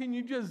 God, can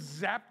you just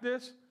zap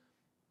this?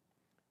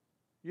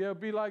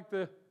 Be like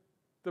the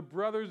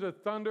brothers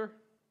of thunder.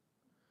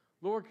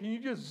 Lord, can you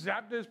just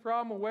zap this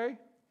problem away?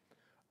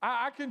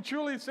 I can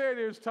truly say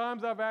there's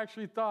times I've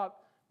actually thought,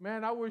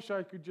 Man, I wish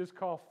I could just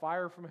call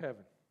fire from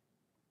heaven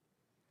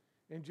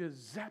and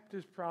just zap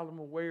this problem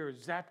away or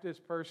zap this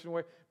person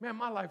away. Man,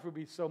 my life would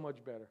be so much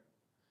better.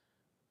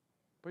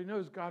 But he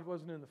knows God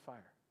wasn't in the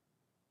fire.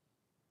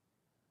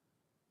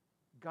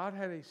 God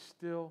had a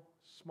still,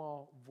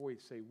 small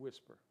voice, a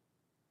whisper.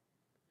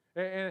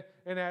 And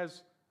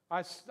as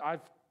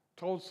I've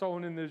told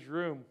someone in this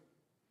room,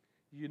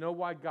 you know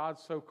why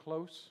God's so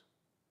close?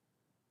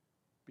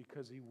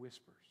 Because he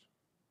whispers.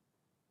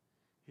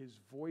 His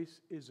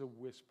voice is a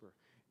whisper.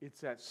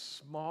 It's that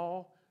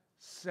small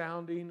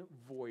sounding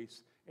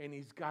voice, and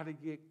he's got to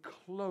get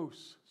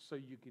close so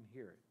you can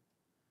hear it.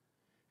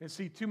 And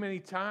see, too many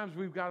times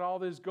we've got all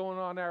this going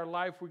on in our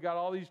life. We've got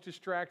all these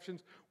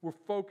distractions. We're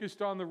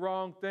focused on the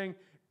wrong thing,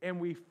 and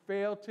we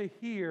fail to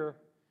hear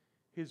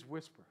his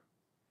whisper.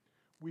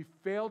 We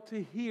fail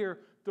to hear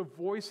the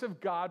voice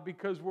of God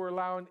because we're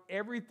allowing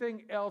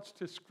everything else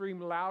to scream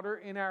louder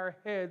in our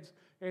heads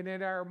and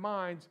in our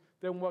minds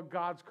than what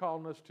God's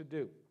calling us to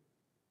do.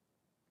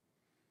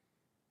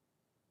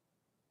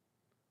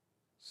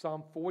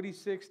 Psalm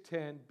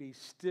 46:10, be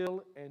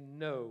still and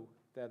know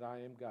that I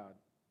am God.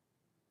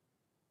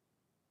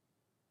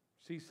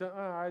 See,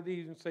 I'd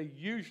even say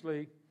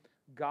usually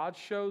God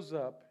shows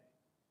up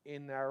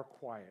in our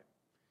quiet.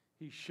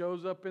 He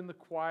shows up in the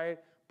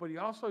quiet, but he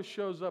also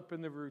shows up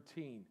in the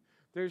routine.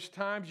 There's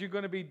times you're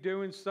going to be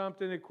doing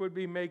something. It could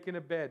be making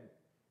a bed,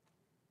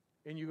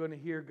 and you're going to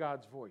hear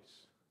God's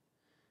voice.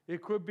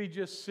 It could be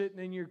just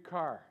sitting in your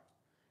car.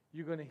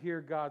 You're going to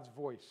hear God's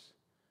voice.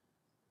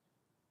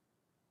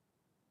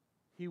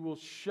 He will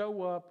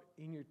show up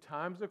in your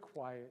times of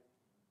quiet,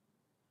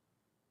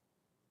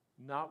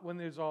 not when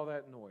there's all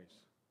that noise.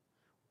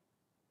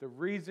 The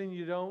reason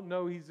you don't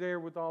know he's there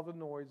with all the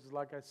noise is,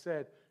 like I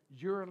said,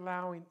 you're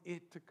allowing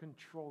it to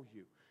control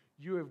you.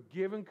 You have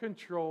given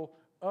control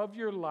of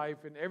your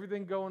life and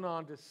everything going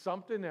on to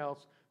something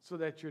else so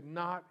that you're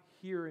not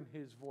hearing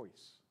his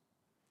voice.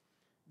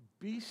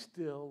 Be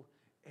still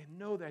and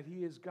know that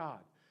he is God.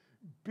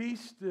 Be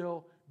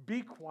still,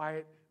 be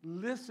quiet,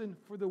 listen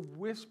for the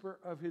whisper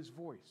of his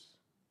voice.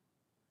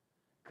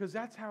 Because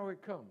that's how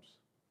it comes.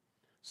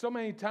 So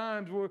many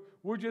times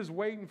we're just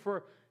waiting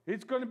for,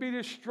 it's going to be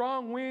this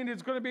strong wind,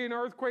 it's going to be an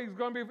earthquake,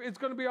 it's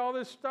going to be all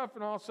this stuff,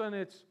 and all of a sudden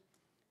it's,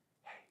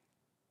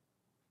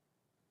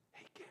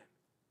 hey Ken,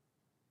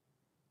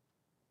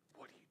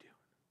 what are you doing?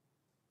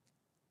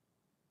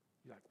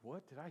 You're like,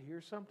 what? Did I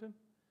hear something?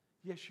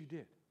 Yes, you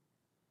did.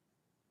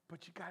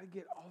 But you got to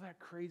get all that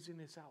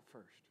craziness out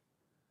first.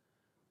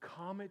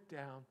 Calm it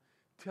down.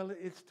 Tell it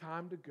it's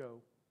time to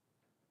go.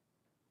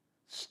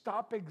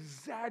 Stop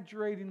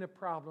exaggerating the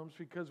problems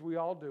because we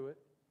all do it.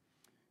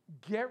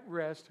 Get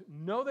rest.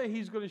 Know that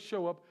he's going to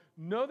show up.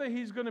 Know that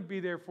he's going to be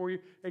there for you.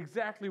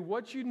 Exactly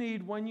what you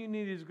need, when you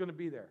need it, is going to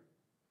be there.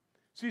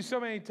 See, so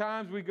many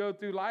times we go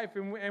through life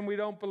and we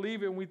don't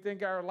believe it and we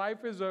think our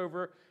life is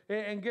over.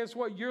 And guess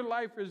what? Your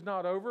life is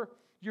not over.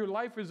 Your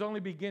life is only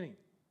beginning.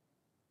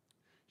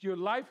 Your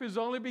life is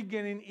only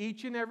beginning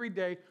each and every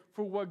day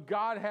for what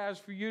God has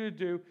for you to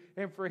do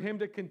and for him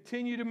to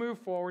continue to move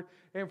forward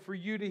and for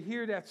you to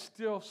hear that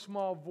still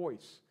small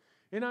voice.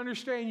 And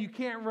understand you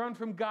can't run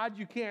from God.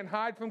 You can't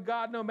hide from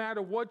God no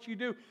matter what you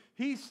do.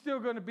 He's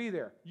still going to be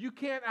there. You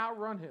can't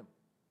outrun him.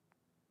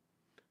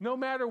 No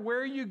matter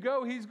where you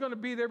go, he's going to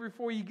be there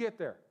before you get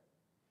there.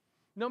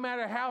 No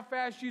matter how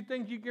fast you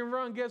think you can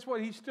run, guess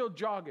what? He's still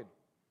jogging.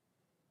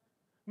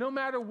 No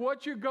matter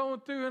what you're going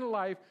through in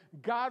life,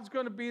 God's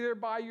going to be there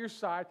by your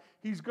side.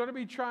 He's going to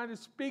be trying to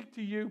speak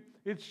to you.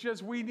 It's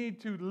just we need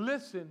to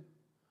listen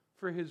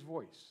for his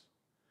voice.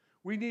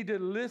 We need to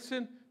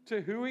listen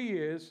to who he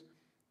is.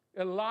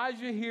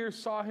 Elijah here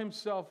saw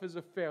himself as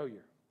a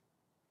failure.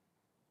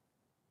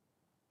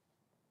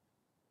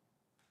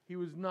 He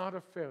was not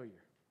a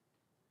failure.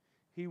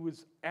 He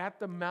was at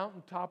the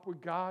mountaintop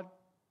with God,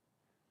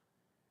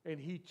 and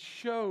he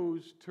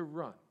chose to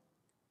run.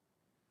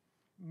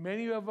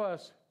 Many of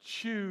us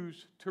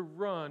choose to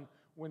run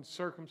when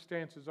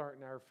circumstances aren't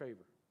in our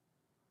favor.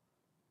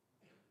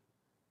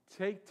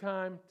 Take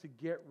time to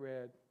get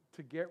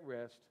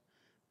rest.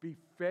 Be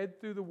fed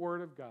through the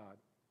Word of God,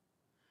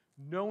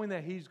 knowing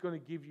that he's going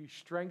to give you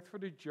strength for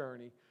the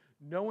journey,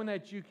 knowing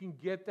that you can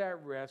get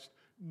that rest,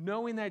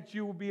 knowing that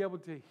you will be able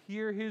to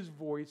hear his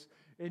voice,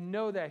 and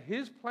know that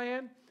his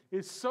plan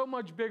is so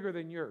much bigger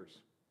than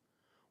yours.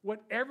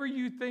 Whatever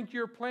you think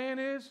your plan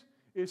is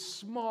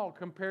small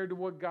compared to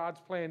what God's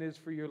plan is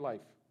for your life.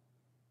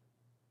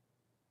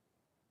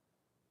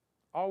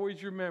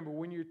 Always remember,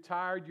 when you're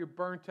tired, you're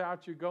burnt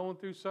out, you're going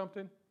through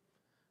something,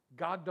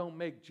 God don't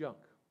make junk.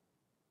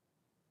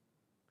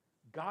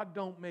 God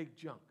don't make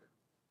junk.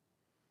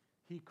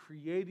 He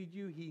created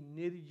you. He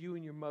knitted you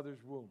in your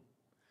mother's womb.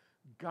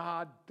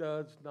 God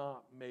does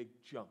not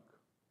make junk.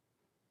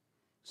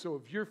 So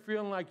if you're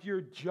feeling like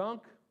you're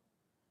junk,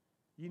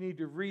 you need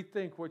to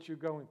rethink what you're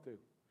going through.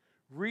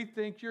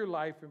 Rethink your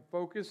life and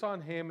focus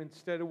on him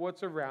instead of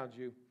what's around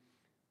you.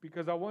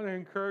 Because I want to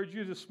encourage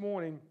you this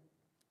morning,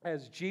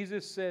 as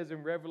Jesus says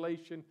in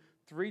Revelation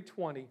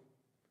 3:20,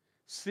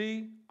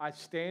 see, I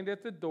stand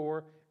at the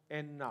door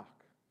and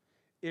knock.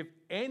 If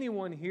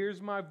anyone hears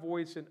my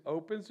voice and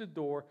opens the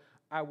door,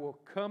 I will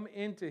come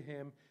into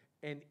him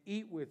and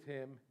eat with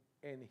him,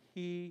 and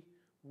he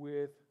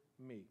with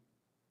me.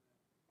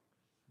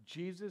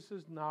 Jesus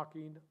is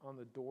knocking on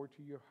the door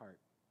to your heart.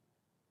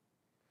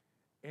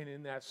 And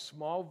in that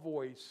small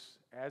voice,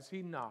 as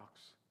he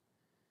knocks,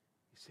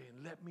 he's saying,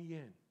 let me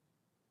in.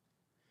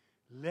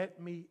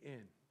 Let me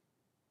in.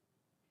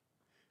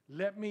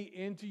 Let me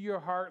into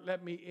your heart.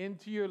 Let me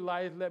into your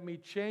life. Let me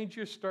change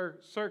your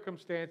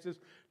circumstances.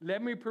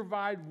 Let me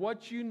provide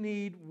what you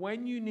need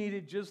when you need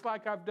it, just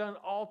like I've done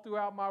all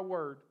throughout my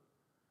word.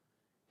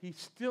 He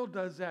still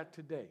does that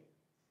today.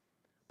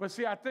 But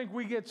see, I think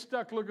we get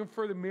stuck looking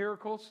for the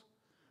miracles.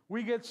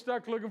 We get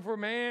stuck looking for,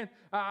 man,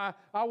 I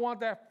want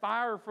that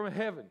fire from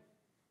heaven.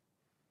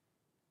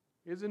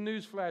 Here's a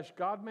newsflash.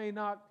 God may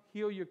not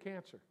heal your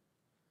cancer.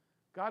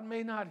 God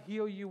may not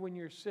heal you when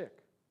you're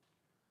sick.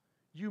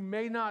 You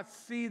may not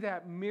see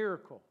that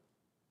miracle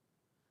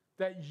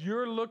that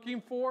you're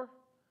looking for,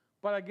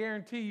 but I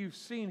guarantee you've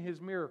seen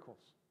his miracles.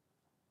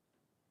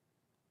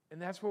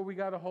 And that's what we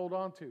got to hold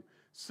on to.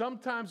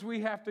 Sometimes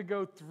we have to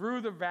go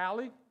through the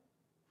valley.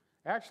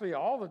 Actually,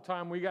 all the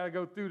time we got to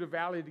go through the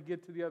valley to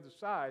get to the other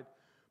side.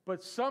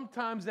 But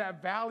sometimes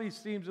that valley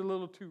seems a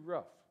little too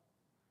rough.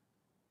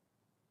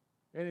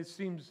 And it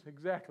seems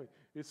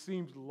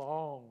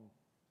long.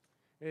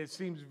 And it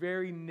seems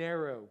very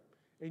narrow.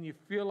 And you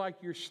feel like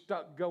you're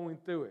stuck going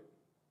through it.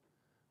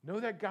 Know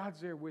that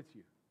God's there with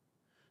you.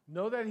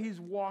 Know that he's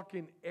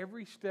walking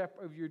every step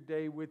of your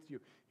day with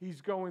you.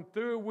 He's going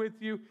through it with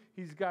you.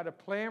 He's got a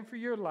plan for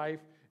your life.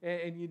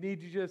 And you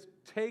need to just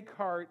take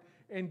heart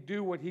and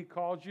do what he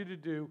calls you to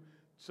do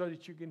so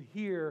that you can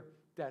hear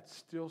that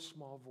still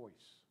small voice.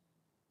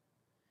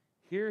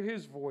 Hear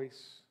his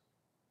voice.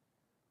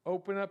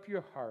 Open up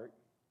your heart.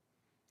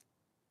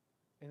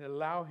 And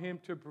allow him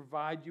to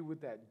provide you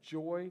with that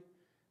joy,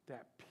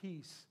 that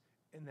peace,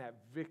 and that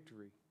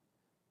victory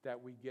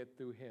that we get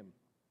through him.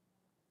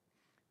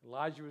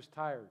 Elijah was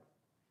tired.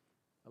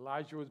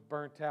 Elijah was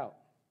burnt out.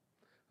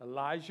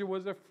 Elijah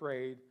was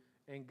afraid,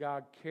 and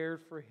God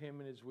cared for him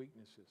in his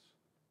weaknesses.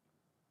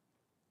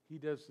 He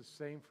does the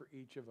same for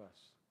each of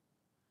us.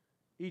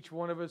 Each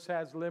one of us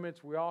has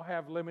limits. We all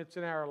have limits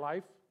in our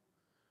life.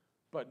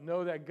 But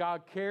know that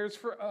God cares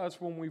for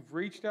us when we've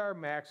reached our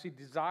max. He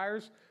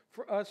desires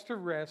for us to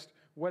rest,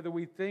 whether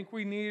we think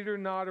we need it or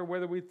not, or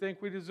whether we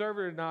think we deserve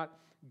it or not.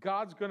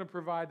 God's going to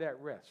provide that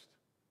rest.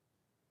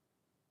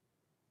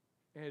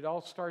 And it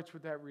all starts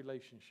with that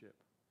relationship.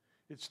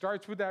 It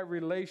starts with that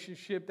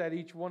relationship that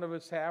each one of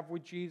us have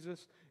with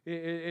Jesus.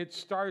 It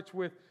starts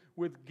with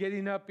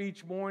getting up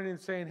each morning and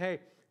saying, hey,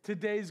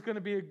 today's going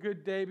to be a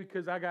good day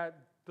because I got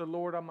the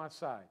Lord on my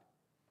side.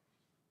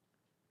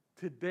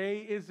 Today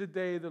is the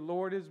day the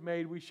Lord has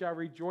made. We shall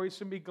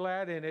rejoice and be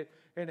glad in it.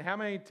 And how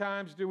many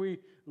times do we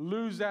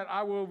lose that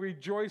I will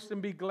rejoice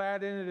and be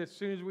glad in it as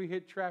soon as we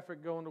hit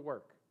traffic going to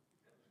work?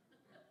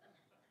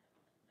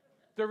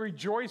 The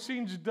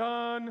rejoicing's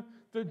done.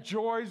 The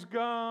joy's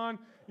gone.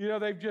 You know,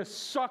 they've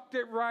just sucked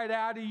it right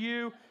out of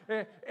you.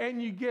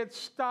 And you get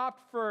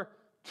stopped for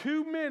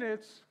 2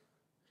 minutes.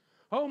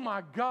 Oh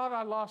my God,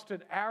 I lost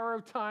an hour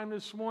of time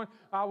this morning.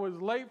 I was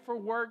late for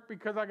work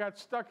because I got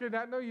stuck in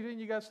that. No, you didn't.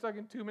 You got stuck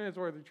in 2 minutes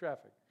worth of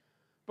traffic.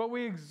 But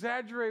we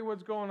exaggerate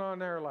what's going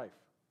on in our life.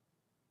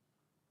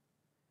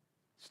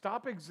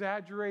 Stop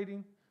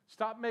exaggerating.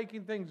 Stop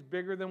making things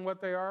bigger than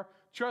what they are.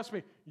 Trust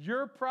me,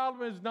 your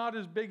problem is not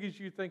as big as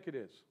you think it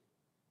is.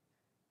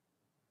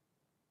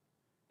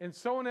 And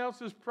someone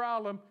else's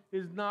problem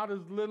is not as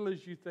little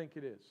as you think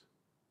it is.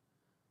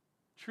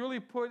 Truly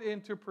put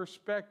into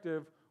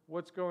perspective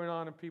what's going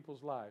on in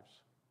people's lives.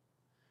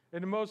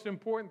 And the most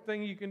important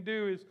thing you can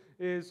do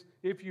is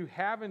if you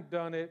haven't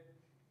done it,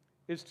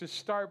 is to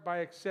start by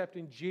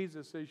accepting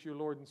Jesus as your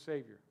Lord and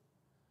Savior.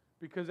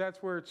 Because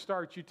that's where it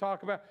starts. You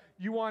talk about,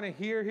 you want to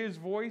hear his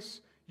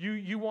voice,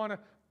 you want to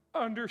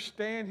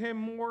understand him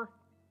more.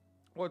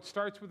 Well, it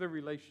starts with a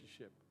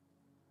relationship.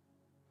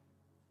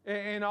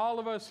 And all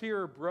of us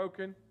here are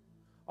broken.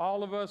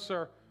 All of us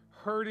are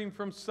hurting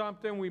from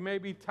something. We may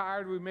be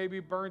tired, we may be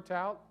burnt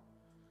out.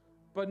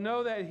 But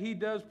know that he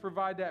does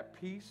provide that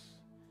peace.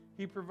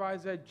 He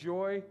provides that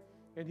joy,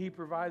 and he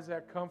provides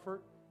that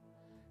comfort.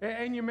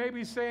 And you may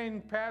be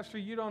saying, Pastor,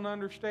 you don't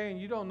understand.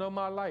 You don't know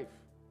my life.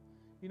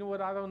 You know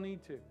what? I don't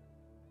need to.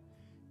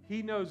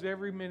 He knows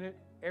every minute,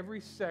 every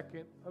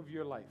second of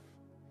your life.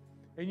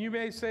 And you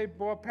may say,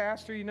 boy,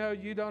 Pastor,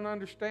 you don't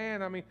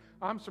understand. I mean,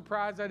 I'm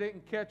surprised I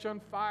didn't catch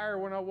on fire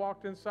when I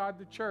walked inside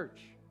the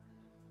church.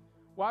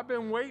 Well, I've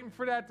been waiting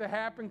for that to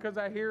happen because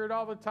I hear it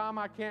all the time.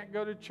 I can't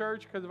go to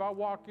church because if I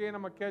walk in,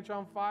 I'm going to catch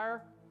on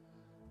fire.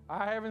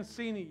 I haven't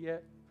seen it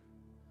yet.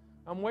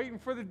 I'm waiting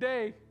for the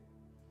day.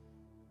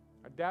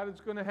 I doubt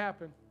it's going to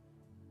happen.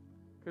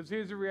 Because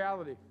here's the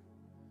reality.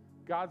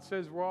 God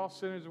says we're all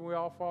sinners and we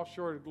all fall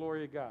short of the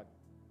glory of God.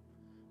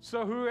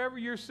 So whoever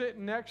you're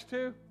sitting next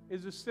to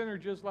is a sinner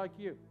just like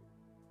you.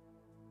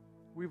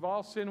 We've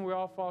all sinned, we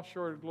all fall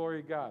short of the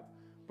glory of God.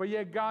 But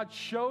yet God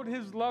showed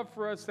his love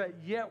for us that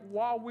yet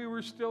while we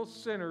were still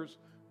sinners,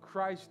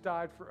 Christ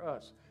died for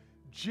us.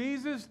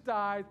 Jesus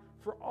died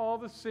for all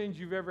the sins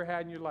you've ever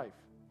had in your life.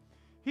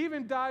 He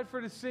even died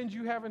for the sins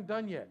you haven't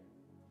done yet.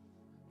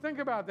 Think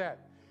about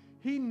that.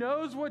 He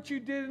knows what you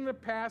did in the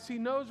past. He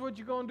knows what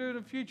you're going to do in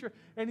the future.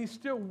 And he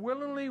still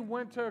willingly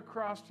went to a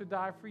cross to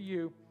die for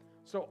you.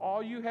 So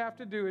all you have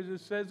to do, as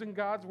it says in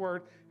God's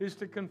word, is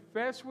to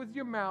confess with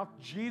your mouth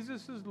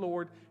Jesus is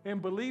Lord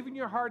and believe in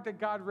your heart that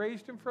God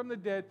raised him from the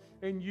dead,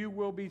 and you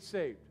will be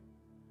saved.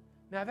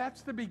 Now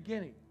that's the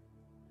beginning.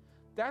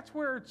 That's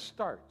where it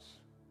starts.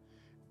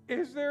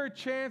 Is there a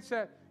chance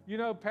that,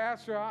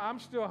 Pastor, I'm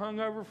still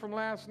hungover from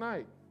last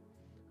night.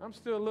 I'm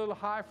still a little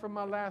high from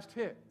my last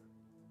hit.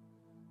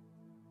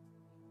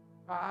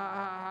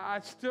 I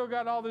still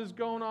got all this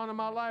going on in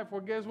my life.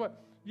 Well, guess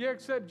what? You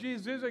accept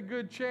Jesus, there's a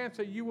good chance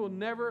that you will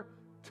never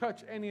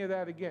touch any of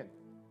that again.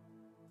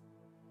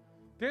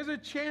 There's a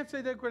chance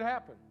that could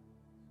happen.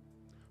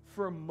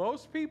 For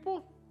most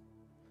people,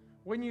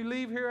 when you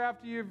leave here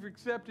after you've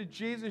accepted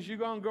Jesus, you're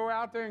going to go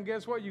out there and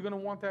guess what? You're going to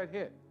want that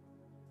hit.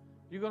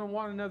 You're going to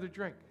want another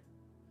drink.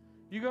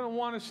 You're going to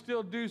want to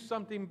still do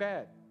something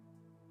bad.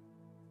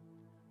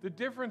 The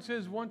difference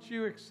is once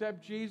you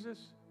accept Jesus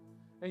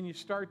and you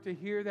start to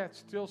hear that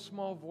still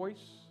small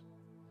voice,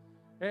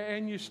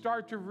 and you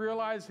start to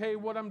realize, hey,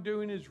 what I'm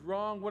doing is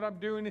wrong. What I'm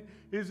doing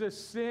is a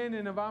sin.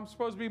 And if I'm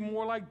supposed to be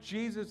more like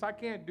Jesus, I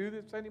can't do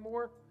this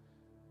anymore.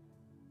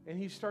 And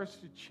he starts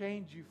to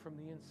change you from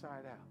the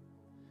inside out.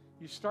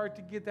 You start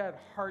to get that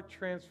heart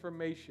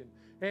transformation.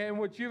 And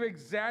what you've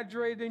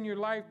exaggerated in your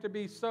life to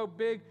be so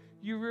big,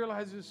 you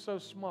realize it's so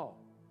small.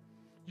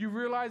 You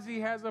realize he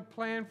has a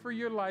plan for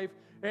your life,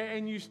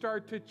 and you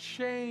start to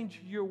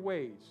change your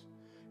ways.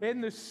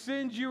 And the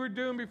sins you were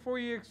doing before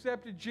you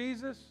accepted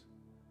Jesus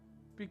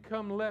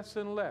become less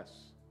and less.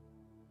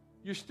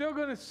 You're still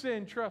going to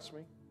sin, trust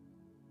me.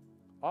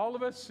 All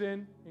of us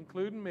sin,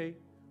 including me.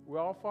 We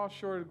all fall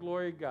short of the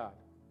glory of God.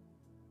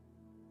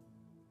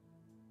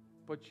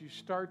 But you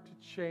start to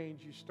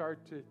change.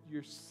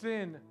 Your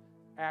sin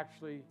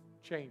actually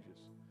changes.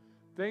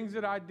 Things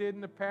that I did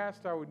in the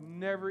past, I would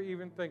never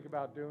even think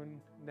about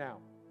doing now.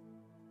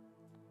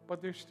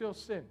 But there's still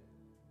sin.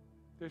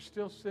 There's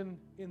still sin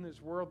in this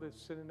world. There's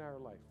sin in our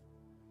life.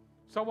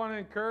 So I want to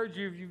encourage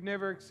you, if you've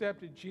never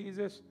accepted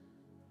Jesus,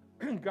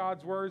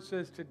 God's word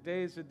says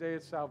today is the day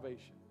of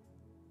salvation.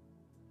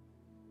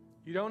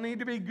 You don't need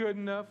to be good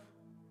enough.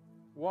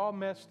 We're all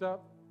messed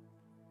up.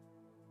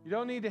 You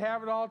don't need to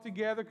have it all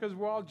together because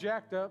we're all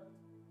jacked up.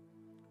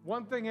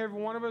 One thing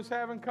every one of us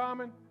have in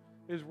common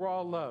is we're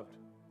all loved.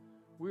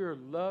 We are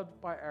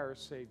loved by our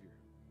Savior.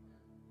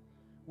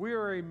 We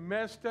are a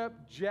messed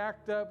up,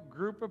 jacked up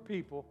group of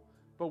people,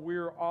 but we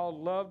are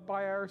all loved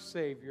by our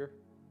Savior.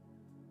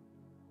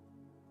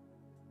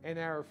 And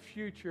our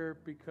future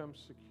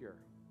becomes secure.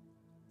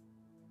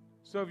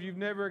 So if you've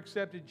never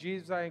accepted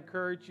Jesus, I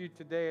encourage you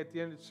today at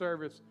the end of the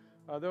service,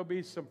 there'll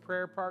be some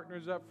prayer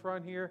partners up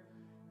front here.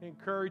 I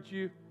encourage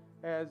you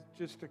as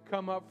just to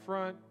come up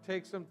front,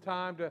 take some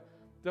time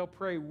they'll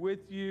pray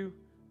with you,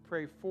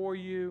 pray for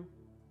you.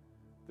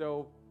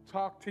 They'll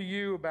talk to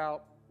you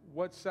about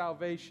what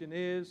salvation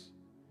is,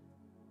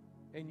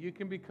 and you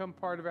can become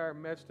part of our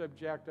messed up,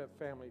 jacked up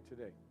family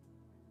today.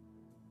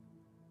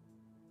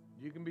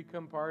 You can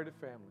become part of the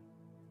family.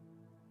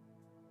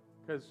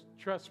 Because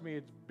trust me,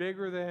 it's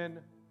bigger than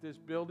this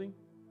building.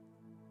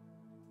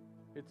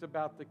 It's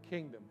about the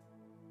kingdom.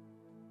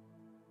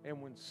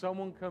 And when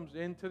someone comes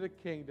into the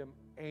kingdom,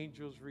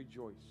 angels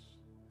rejoice.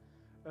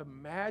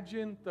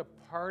 Imagine the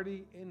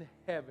party in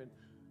heaven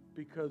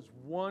because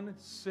one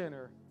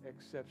sinner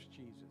accepts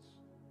Jesus.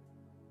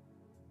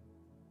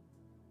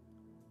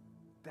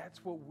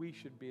 That's what we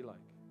should be like.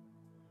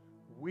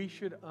 We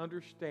should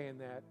understand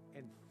that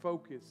and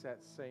focus that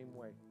same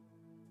way.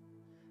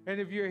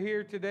 And if you're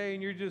here today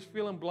and you're just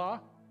feeling blah,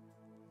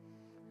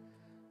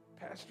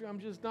 Pastor, I'm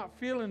just not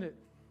feeling it.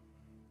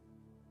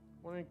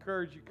 I want to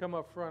encourage you, come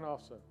up front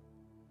also.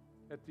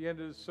 At the end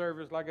of the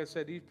service, like I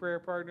said, these prayer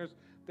partners,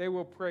 they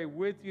will pray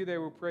with you. They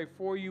will pray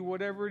for you.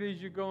 Whatever it is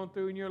you're going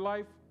through in your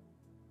life,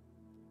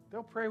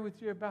 they'll pray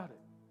with you about it.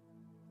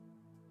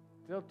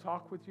 They'll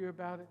talk with you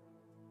about it.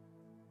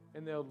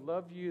 And they'll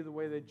love you the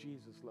way that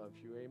Jesus loves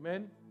you.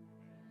 Amen?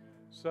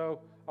 So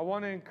I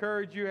want to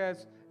encourage you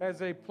as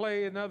they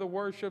play another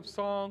worship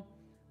song,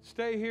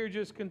 stay here,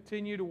 just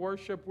continue to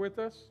worship with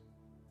us.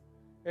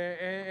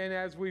 And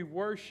as we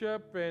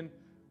worship and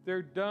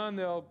they're done,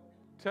 they'll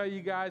tell you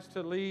guys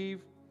to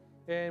leave.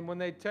 And when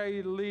they tell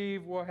you to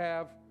leave, we'll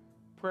have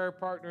prayer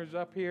partners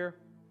up here.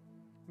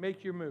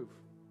 Make your move.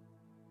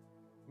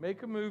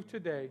 Make a move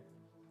today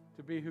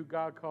to be who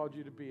God called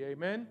you to be.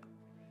 Amen?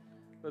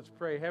 Let's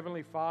pray.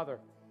 Heavenly Father,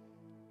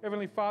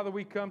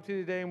 we come to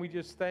you today and we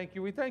just thank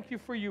you. We thank you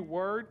for your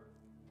word.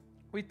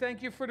 We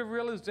thank you for the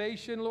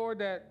realization, Lord,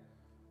 that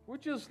we're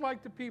just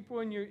like the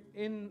people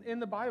in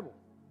the Bible.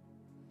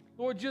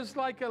 Lord, just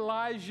like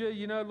Elijah,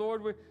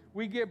 Lord,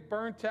 we get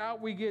burnt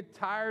out, we get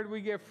tired, we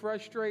get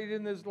frustrated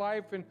in this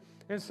life,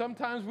 and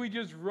sometimes we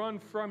just run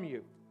from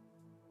you.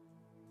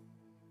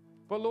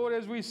 But Lord,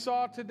 as we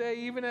saw today,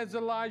 even as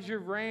Elijah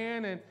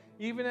ran and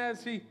even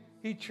as he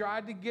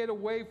tried to get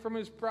away from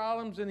his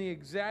problems and he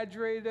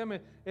exaggerated them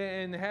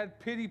and had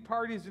pity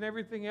parties and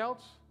everything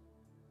else,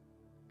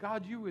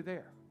 God, you were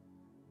there.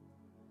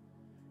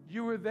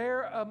 You were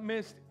there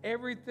amidst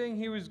everything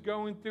he was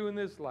going through in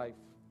this life.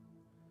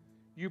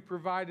 You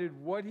provided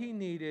what he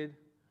needed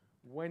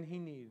when he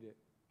needed it.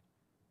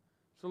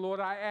 So,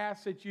 Lord, I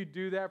ask that you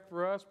do that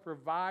for us.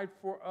 Provide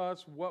for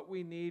us what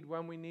we need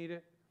when we need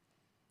it.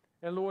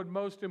 And, Lord,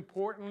 most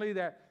importantly,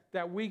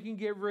 that we can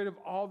get rid of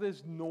all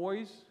this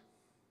noise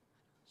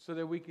so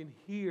that we can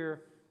hear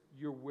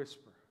your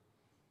whisper.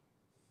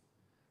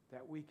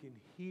 That we can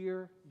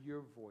hear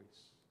your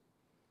voice.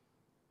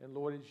 And,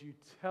 Lord, as you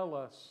tell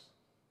us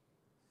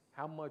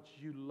how much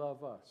you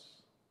love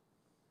us,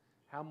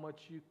 how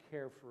much you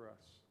care for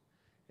us,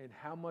 and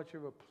how much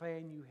of a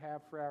plan you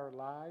have for our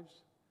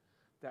lives,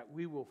 that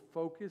we will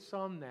focus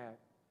on that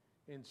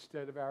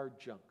instead of our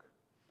junk.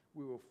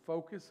 We will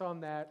focus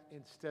on that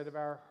instead of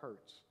our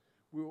hurts.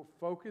 We will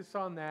focus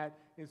on that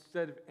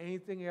instead of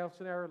anything else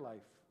in our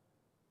life.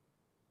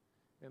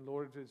 And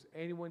Lord, if there's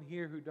anyone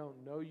here who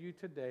don't know you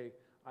today,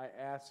 I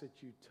ask that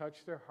you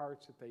touch their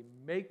hearts, that they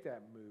make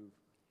that move,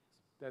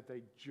 that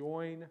they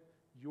join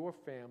your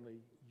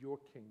family, your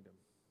kingdom.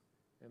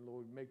 And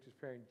Lord, make this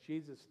prayer in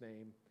Jesus'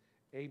 name.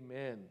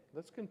 Amen.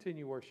 Let's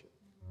continue worship.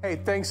 Hey,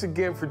 thanks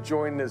again for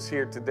joining us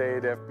here today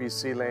at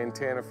FBC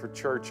Lantana for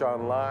Church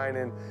Online.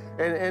 And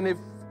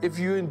if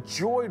you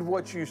enjoyed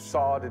what you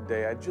saw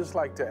today, I'd just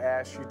like to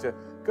ask you to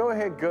go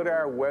ahead, go to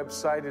our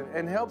website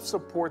and help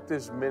support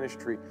this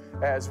ministry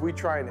as we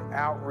try and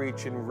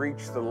outreach and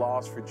reach the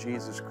lost for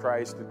Jesus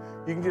Christ. And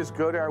you can just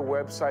go to our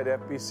website,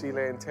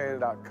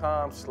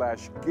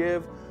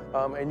 fbclantana.com/give,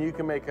 and you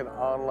can make an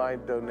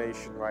online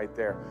donation right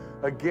there.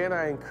 Again,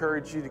 I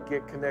encourage you to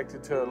get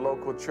connected to a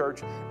local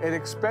church, and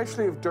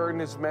especially if during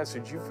this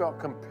message you felt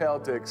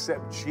compelled to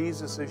accept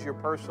Jesus as your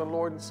personal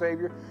Lord and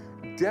Savior,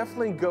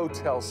 definitely go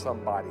tell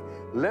somebody.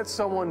 Let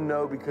someone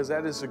know, because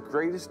that is the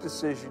greatest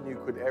decision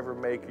you could ever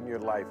make in your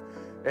life.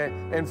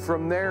 And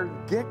from there,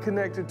 get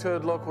connected to a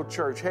local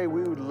church. Hey,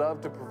 we would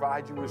love to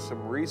provide you with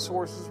some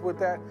resources with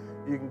that.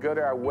 You can go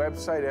to our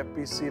website,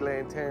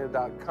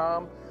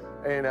 fbclantana.com,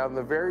 and on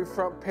the very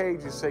front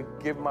page, you say,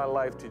 Give My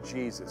Life to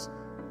Jesus.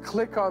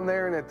 Click on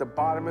there, and at the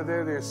bottom of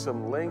there, there's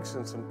some links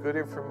and some good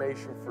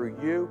information for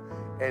you.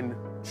 And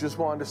just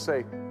wanted to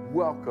say,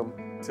 welcome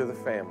to the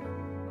family.